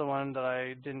 Another one that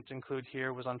I didn't include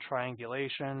here was on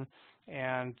triangulation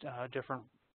and different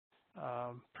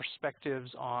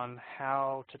perspectives on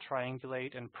how to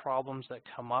triangulate and problems that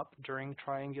come up during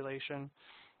triangulation.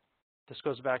 This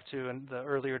goes back to the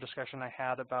earlier discussion I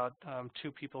had about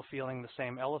two people feeling the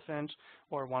same elephant,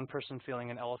 or one person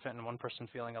feeling an elephant and one person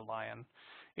feeling a lion.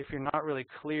 If you're not really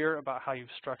clear about how you've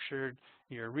structured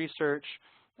your research,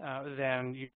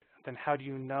 then how do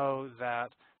you know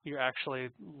that you're actually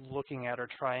looking at or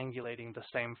triangulating the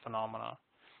same phenomena?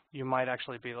 You might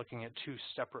actually be looking at two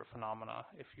separate phenomena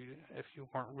if you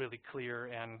weren't really clear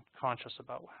and conscious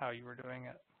about how you were doing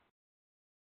it.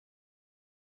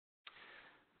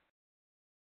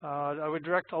 I would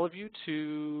direct all of you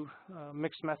to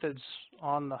Mixed Methods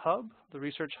on the Hub, the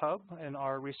Research Hub, in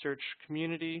our research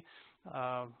community.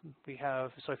 So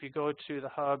if you go to the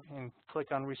Hub and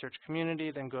click on Research Community,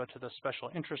 then go to the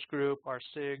Special Interest Group. Our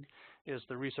SIG is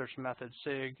the Research Methods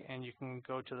SIG, and you can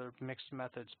go to the Mixed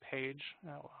Methods page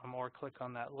or click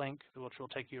on that link, which will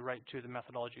take you right to the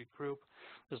methodology group.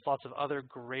 There's lots of other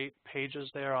great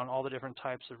pages there on all the different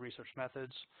types of research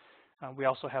methods. We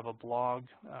also have a blog.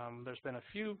 There's been a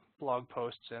few blog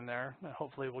posts in there, and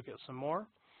hopefully we'll get some more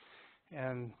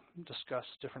and discuss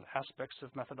different aspects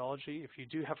of methodology. If you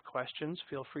do have questions,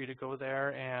 feel free to go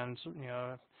there and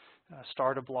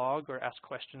start a blog or ask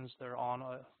questions that are on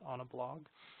a blog.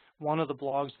 One of the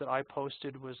blogs that I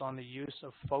posted was on the use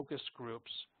of focus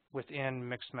groups within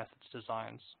mixed methods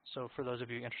designs. So for those of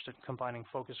you interested in combining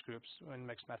focus groups in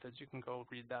mixed methods, you can go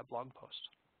read that blog post.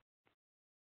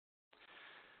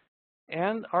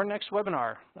 And our next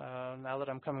webinar, now that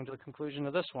I'm coming to the conclusion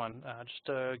of this one, just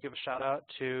to give a shout out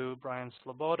to Brian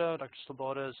Sloboda. Dr.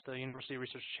 Sloboda is the University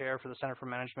Research Chair for the Center for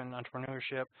Management and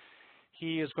Entrepreneurship.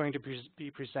 He is going to be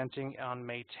presenting on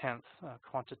May 10th,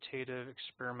 Quantitative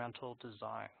Experimental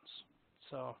Designs.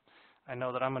 So I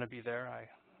know that I'm going to be there.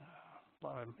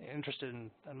 I'm interested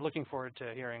in and looking forward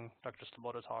to hearing Dr.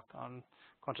 Sloboda talk on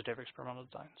quantitative experimental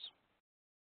designs.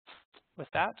 With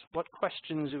that, what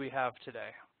questions do we have today?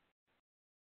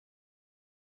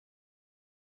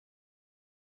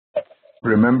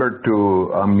 Remember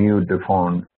to unmute the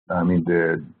phone. I mean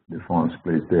the phones,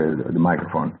 please. The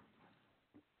microphone.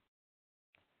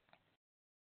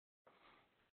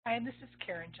 Hi, this is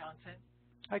Karen Johnson.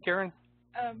 Hi, Karen.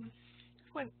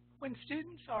 When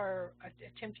students are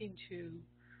attempting to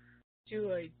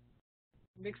do a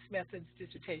mixed methods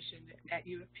dissertation at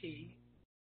U of P,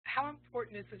 how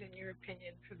important is it, in your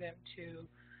opinion, for them to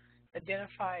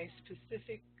identify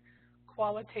specific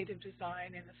qualitative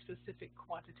design and a specific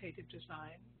quantitative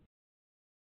design?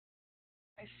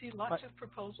 I see lots of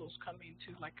proposals coming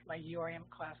to like my URM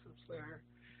classes where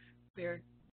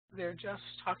they're just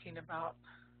talking about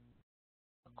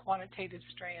a quantitative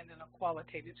strand and a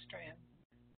qualitative strand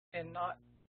and not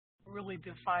really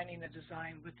defining a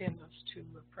design within those two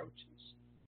approaches.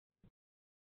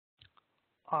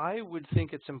 I would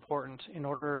think it's important in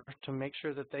order to make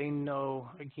sure that they know,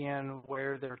 again,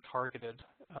 where they're targeted,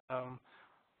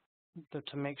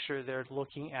 to make sure they're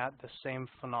looking at the same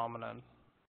phenomenon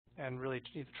and really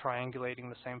either triangulating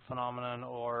the same phenomenon,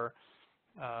 or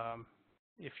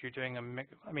if you're doing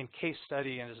case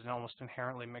study is almost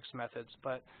inherently mixed methods,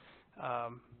 but I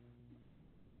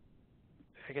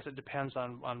guess it depends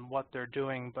on what they're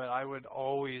doing. But I would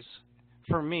always,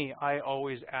 for me, I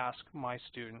always ask my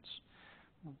students,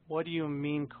 what do you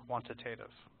mean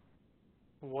quantitative?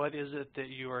 What is it that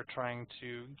you are trying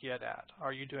to get at?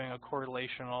 Are you doing a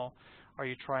correlational? Are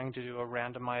you trying to do a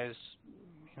randomized,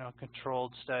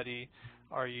 controlled study?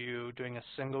 Are you doing a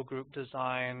single group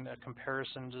design, a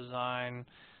comparison design?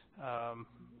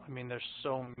 There's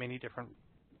so many different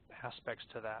aspects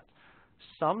to that.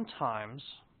 Sometimes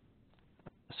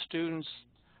students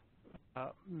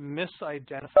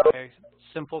misidentify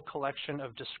simple collection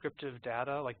of descriptive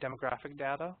data, like demographic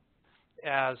data,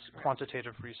 as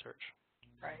quantitative research.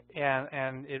 Right.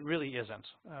 And it really isn't.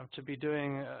 To be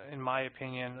doing, in my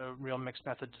opinion, a real mixed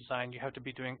method design, you have to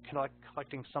be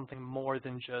collecting something more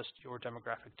than just your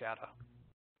demographic data.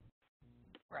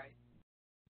 Right.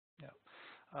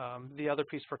 Yeah. The other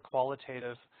piece for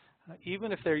qualitative,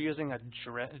 even if they're using a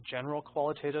general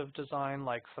qualitative design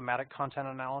like thematic content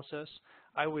analysis,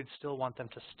 I would still want them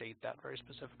to state that very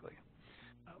specifically.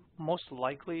 Most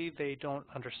likely they don't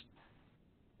understand,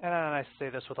 and I say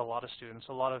this with a lot of students,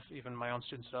 a lot of even my own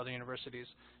students at other universities,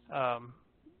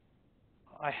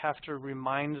 I have to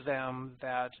remind them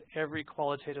that every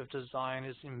qualitative design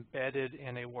is embedded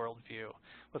in a worldview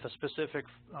with a specific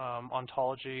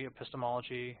ontology,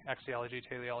 epistemology, axiology,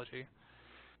 teleology.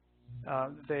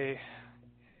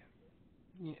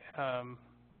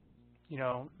 You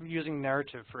know, using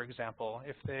narrative, for example,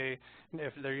 if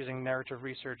they're using narrative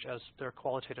research as their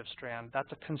qualitative strand,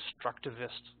 that's a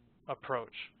constructivist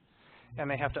approach, and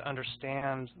they have to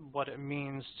understand what it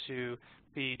means to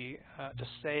be to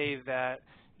say that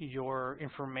your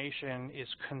information is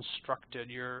constructed,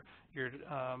 your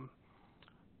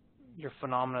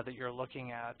phenomena that you're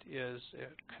looking at is a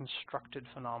constructed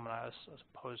phenomena as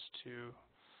opposed to,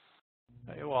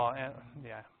 well,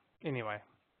 yeah. Anyway,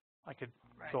 I could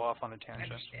go off on a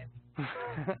tangent.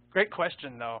 Great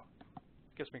question, though.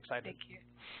 Gets me excited. Thank you.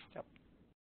 Yep.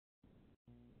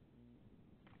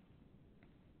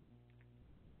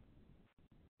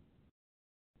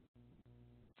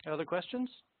 Other questions?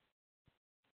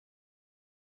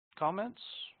 Comments?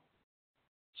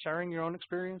 Sharing your own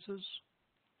experiences?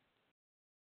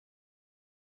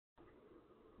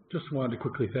 Just wanted to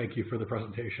quickly thank you for the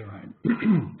presentation, Ryan.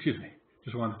 Excuse me.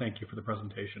 Just wanted to thank you for the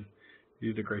presentation.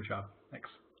 You did a great job. Thanks.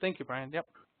 Thank you, Brian. Yep.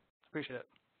 Appreciate it.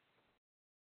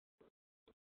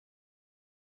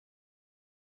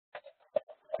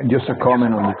 And just a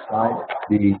comment on the side,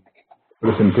 the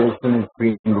presentation is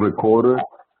being recorded,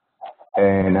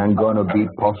 and I'm going to be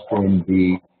posting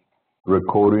the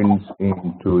recordings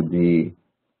into the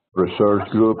research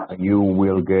group, and you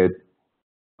will get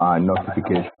a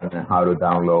notification on how to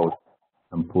download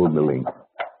and pull the link.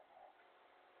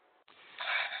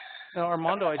 Now,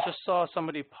 Armando, I just saw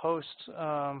somebody post,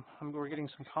 we're getting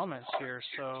some comments here,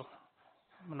 so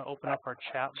I'm going to open up our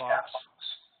chat box.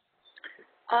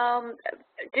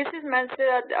 This is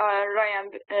Mansura,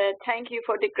 Ryan. Thank you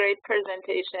for the great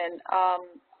presentation.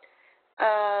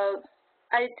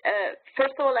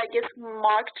 First of all, I guess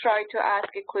Mark tried to ask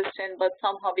a question, but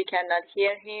somehow we cannot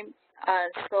hear him.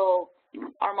 So,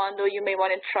 Armando, you may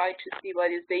want to try to see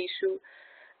what is the issue.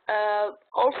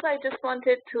 Also, I just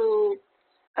wanted to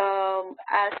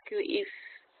ask you if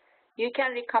you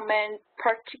can recommend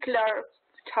particular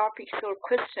topics or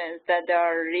questions that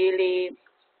are really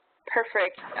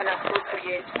perfect and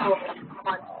appropriate for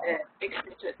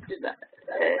explicit design.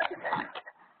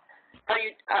 Are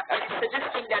you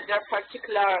suggesting that there are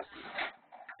particular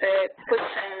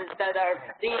questions that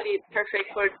are really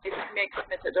perfect for this mixed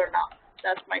method or not?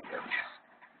 That's my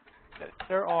question.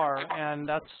 There are, and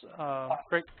that's a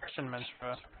great question,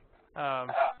 Mansura.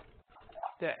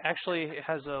 That actually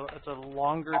has it's a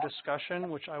longer discussion,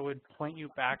 which I would point you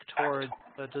back toward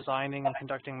the Designing and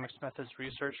Conducting Mixed Methods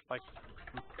Research by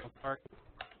Clark.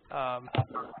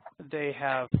 They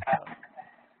have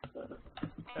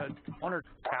one or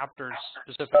two chapters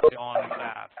specifically on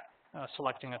that,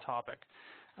 selecting a topic.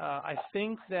 I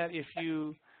think that if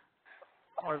you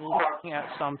are looking at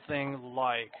something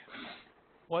like,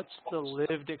 what's the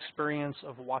lived experience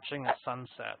of watching a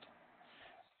sunset?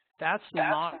 That's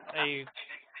not a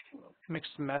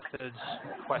mixed methods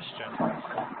question.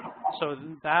 So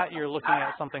that you're looking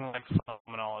at something like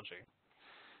phenomenology.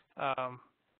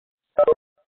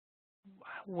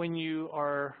 When you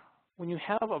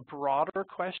have a broader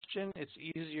question, it's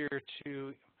easier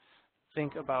to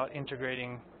think about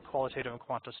integrating qualitative and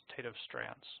quantitative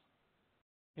strands.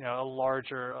 You know, a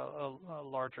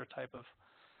larger type of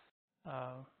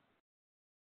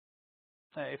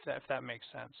if that makes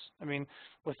sense. I mean,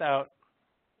 without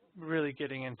really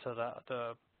getting into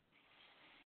the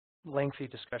lengthy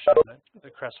discussion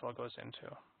that Cresswell goes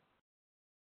into.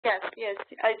 Yes.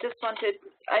 I just wanted,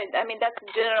 I mean, that's a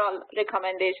general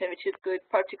recommendation, which is good,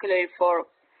 particularly for,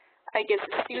 I guess,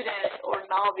 students or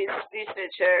novice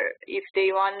researcher. If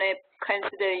they want to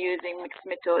consider using mixed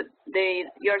method,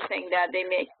 you're saying that they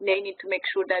need to make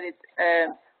sure that it's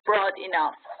broad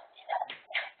enough.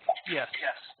 Yes,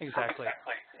 exactly.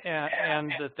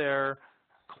 And that their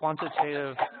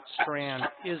quantitative strand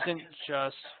isn't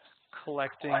just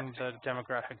collecting the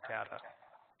demographic data.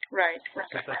 Right.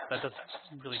 That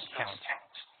doesn't really count.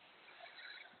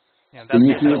 Yeah, Can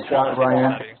you see the chat,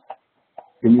 Ryan?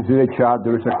 Can you see the chat?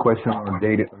 There is a question on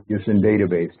data using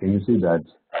database. Can you see that?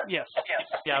 Yes.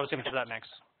 Yeah, I was going to do that next.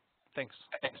 Thanks.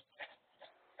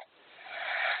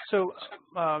 So,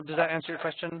 does that answer your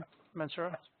question,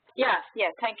 Mansura? Yeah.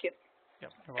 Thank you.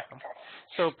 Yep, you're welcome.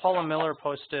 So Paula Miller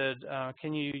posted,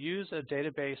 can you use a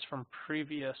database from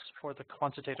previous for the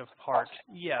quantitative part?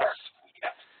 Yes.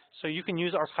 So you can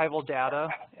use archival data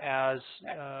as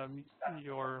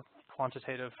your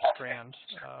quantitative strand,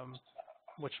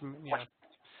 which,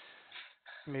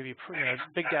 maybe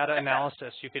big data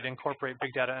analysis. You could incorporate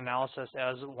big data analysis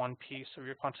as one piece of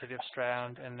your quantitative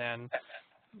strand, and then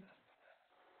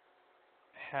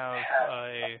have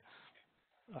a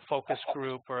focus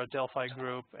group or a Delphi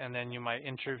group, and then you might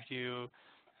interview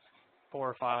 4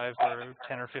 or 5 or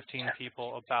 10 or 15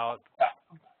 people about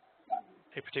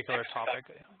a particular topic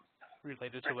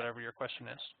related to whatever your question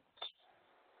is.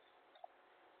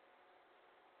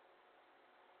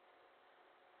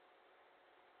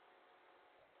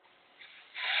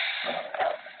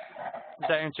 Does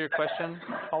that answer your question,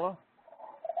 Paula?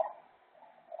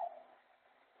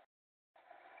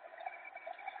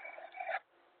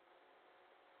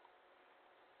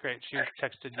 Great, she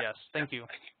texted yes. Thank you.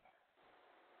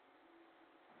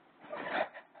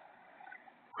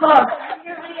 Hello, can you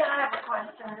hear me? I have a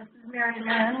question. This is Mary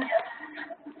Lynn.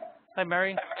 Hi,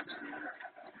 Mary.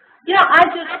 Yeah, I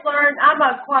just learned, I'm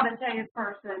a quantitative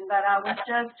person, but I was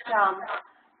just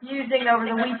using over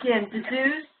the weekend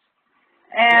Deduce,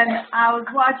 and I was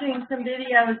watching some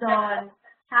videos on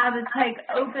how to take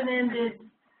open-ended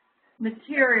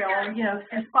material,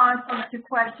 responses to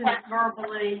questions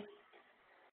verbally,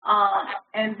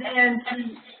 and then to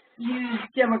use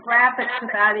demographics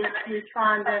about each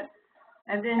respondent,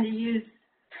 and then to use,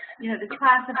 to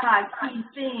classify key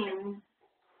themes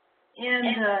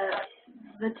in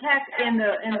the text, in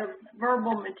the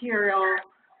verbal material,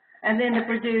 and then to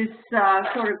produce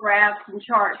sort of graphs and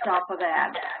charts off of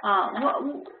that.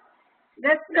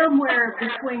 That's somewhere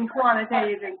between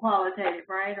quantitative and qualitative,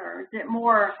 right? Or is it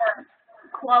more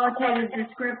qualitative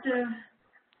descriptive?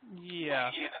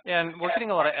 Yeah, and we're getting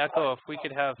a lot of echo. If we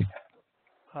could have,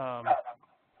 I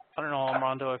don't know,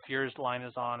 Armando, if yours line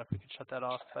is on, if we could shut that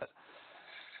off. But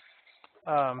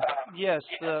yes,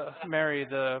 Mary,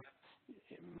 the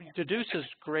Deduce is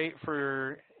great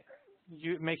for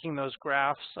you making those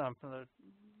graphs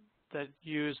that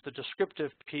use the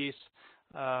descriptive piece,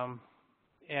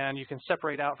 and you can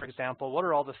separate out, for example, what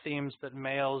are all the themes that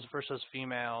males versus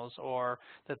females, or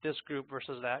that this group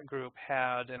versus that group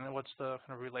had, and what's the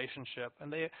kind of relationship.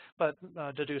 And but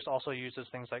Deduce also uses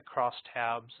things like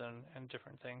crosstabs and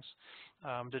different things.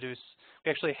 Deduce,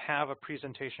 we actually have a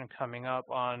presentation coming up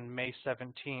on May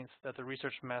 17th that the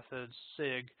Research Methods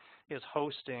SIG is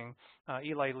hosting.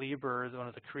 Eli Lieber, one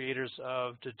of the creators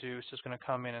of Deduce, is going to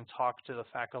come in and talk to the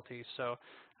faculty. So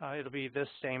it'll be this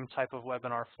same type of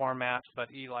webinar format, but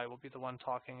Eli will be the one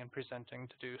talking and presenting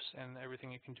Deduce and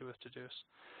everything you can do with Deduce.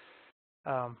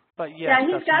 But yes, yeah,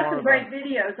 he's got some great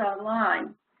videos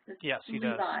online. Yes, he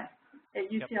does. At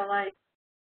UCLA.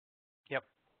 Yep.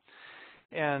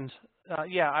 And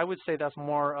yeah, I would say that's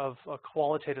more of a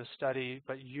qualitative study,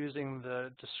 but using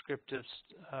the descriptives,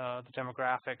 the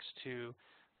demographics to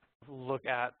look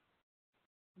at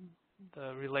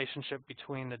the relationship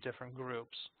between the different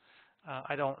groups.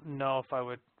 I don't know if I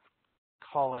would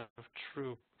call it a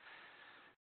true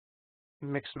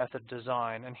mixed method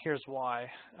design, and here's why.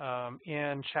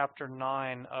 In Chapter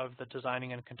 9 of the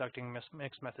Designing and Conducting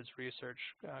Mixed Methods Research,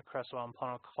 Cresswell and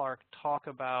Plano-Clark talk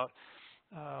about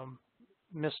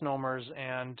misnomers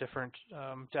and different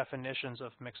definitions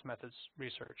of mixed methods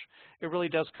research. It really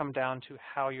does come down to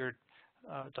how you're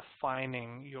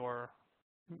defining your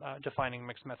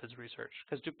mixed methods research,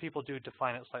 because people do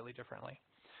define it slightly differently.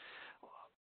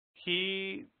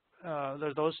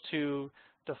 Those two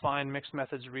define mixed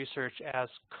methods research as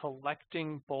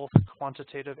collecting both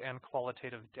quantitative and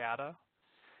qualitative data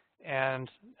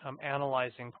and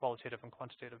analyzing qualitative and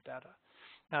quantitative data.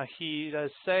 Now, he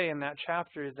does say in that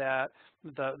chapter that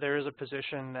there is a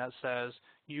position that says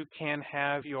you can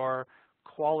have your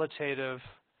qualitative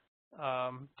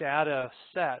data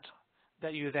set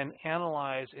that you then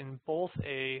analyze in both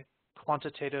a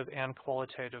quantitative and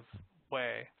qualitative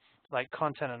way. Like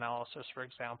content analysis, for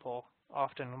example,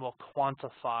 often will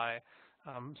quantify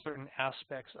certain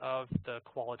aspects of the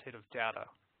qualitative data.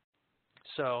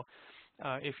 So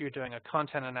if you're doing a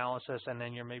content analysis and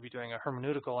then you're maybe doing a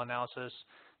hermeneutical analysis,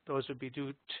 those would be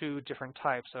two different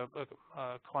types of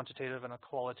a quantitative and a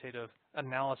qualitative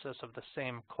analysis of the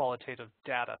same qualitative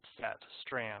data set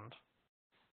strand,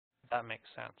 if that makes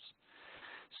sense.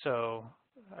 So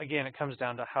again, it comes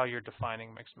down to how you're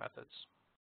defining mixed methods.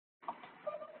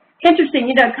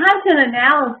 Interesting. Content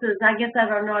analysis, I guess I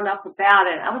don't know enough about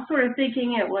it. I was sort of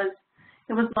thinking it was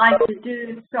like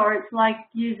Deduce, or it's like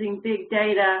using big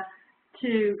data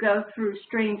to go through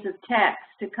streams of text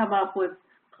to come up with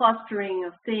clustering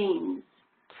of themes.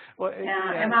 Well,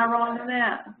 Am I wrong on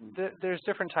that? There's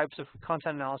different types of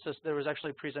content analysis. There was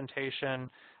actually a presentation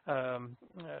a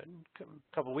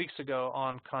couple weeks ago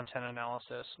on content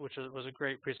analysis, which was a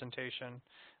great presentation.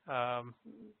 I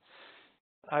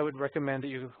would recommend that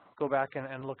you go back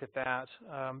and look at that.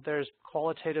 There's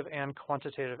qualitative and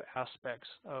quantitative aspects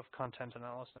of content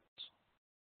analysis.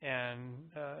 And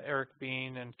Eric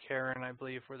Bean and Karen, I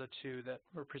believe, were the two that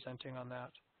were presenting on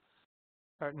that.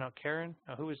 Or, no, Karen?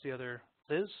 No, who was the other?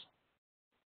 Liz?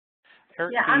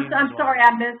 Eric yeah, Bean I'm sorry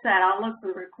I missed that. I'll look for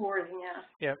the recording, yeah.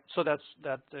 Yeah, so that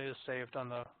is saved on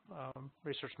the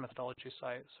research methodology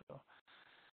site. So.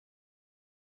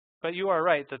 But you are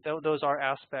right that those are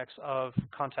aspects of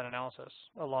content analysis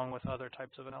along with other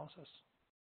types of analysis.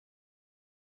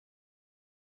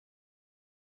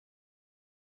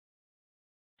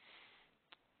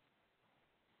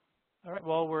 All right,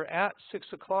 well, we're at 6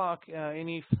 o'clock.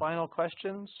 Any final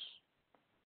questions?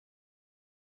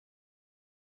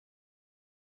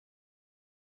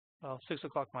 Well, 6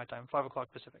 o'clock my time, 5 o'clock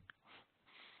Pacific.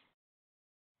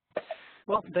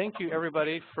 Well, thank you,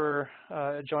 everybody, for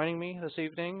joining me this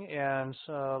evening and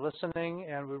listening,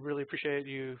 and we really appreciate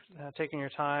you taking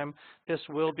your time. This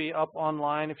will be up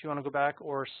online if you want to go back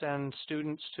or send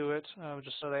students to it,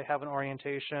 just so they have an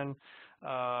orientation.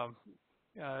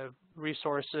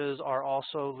 Resources are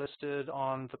also listed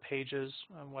on the pages,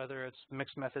 whether it's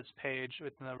Mixed Methods page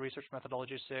within the Research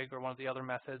Methodology SIG or one of the other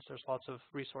methods. There's lots of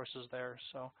resources there.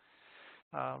 So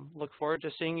look forward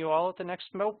to seeing you all at the next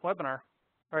webinar.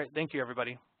 All right, thank you,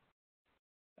 everybody.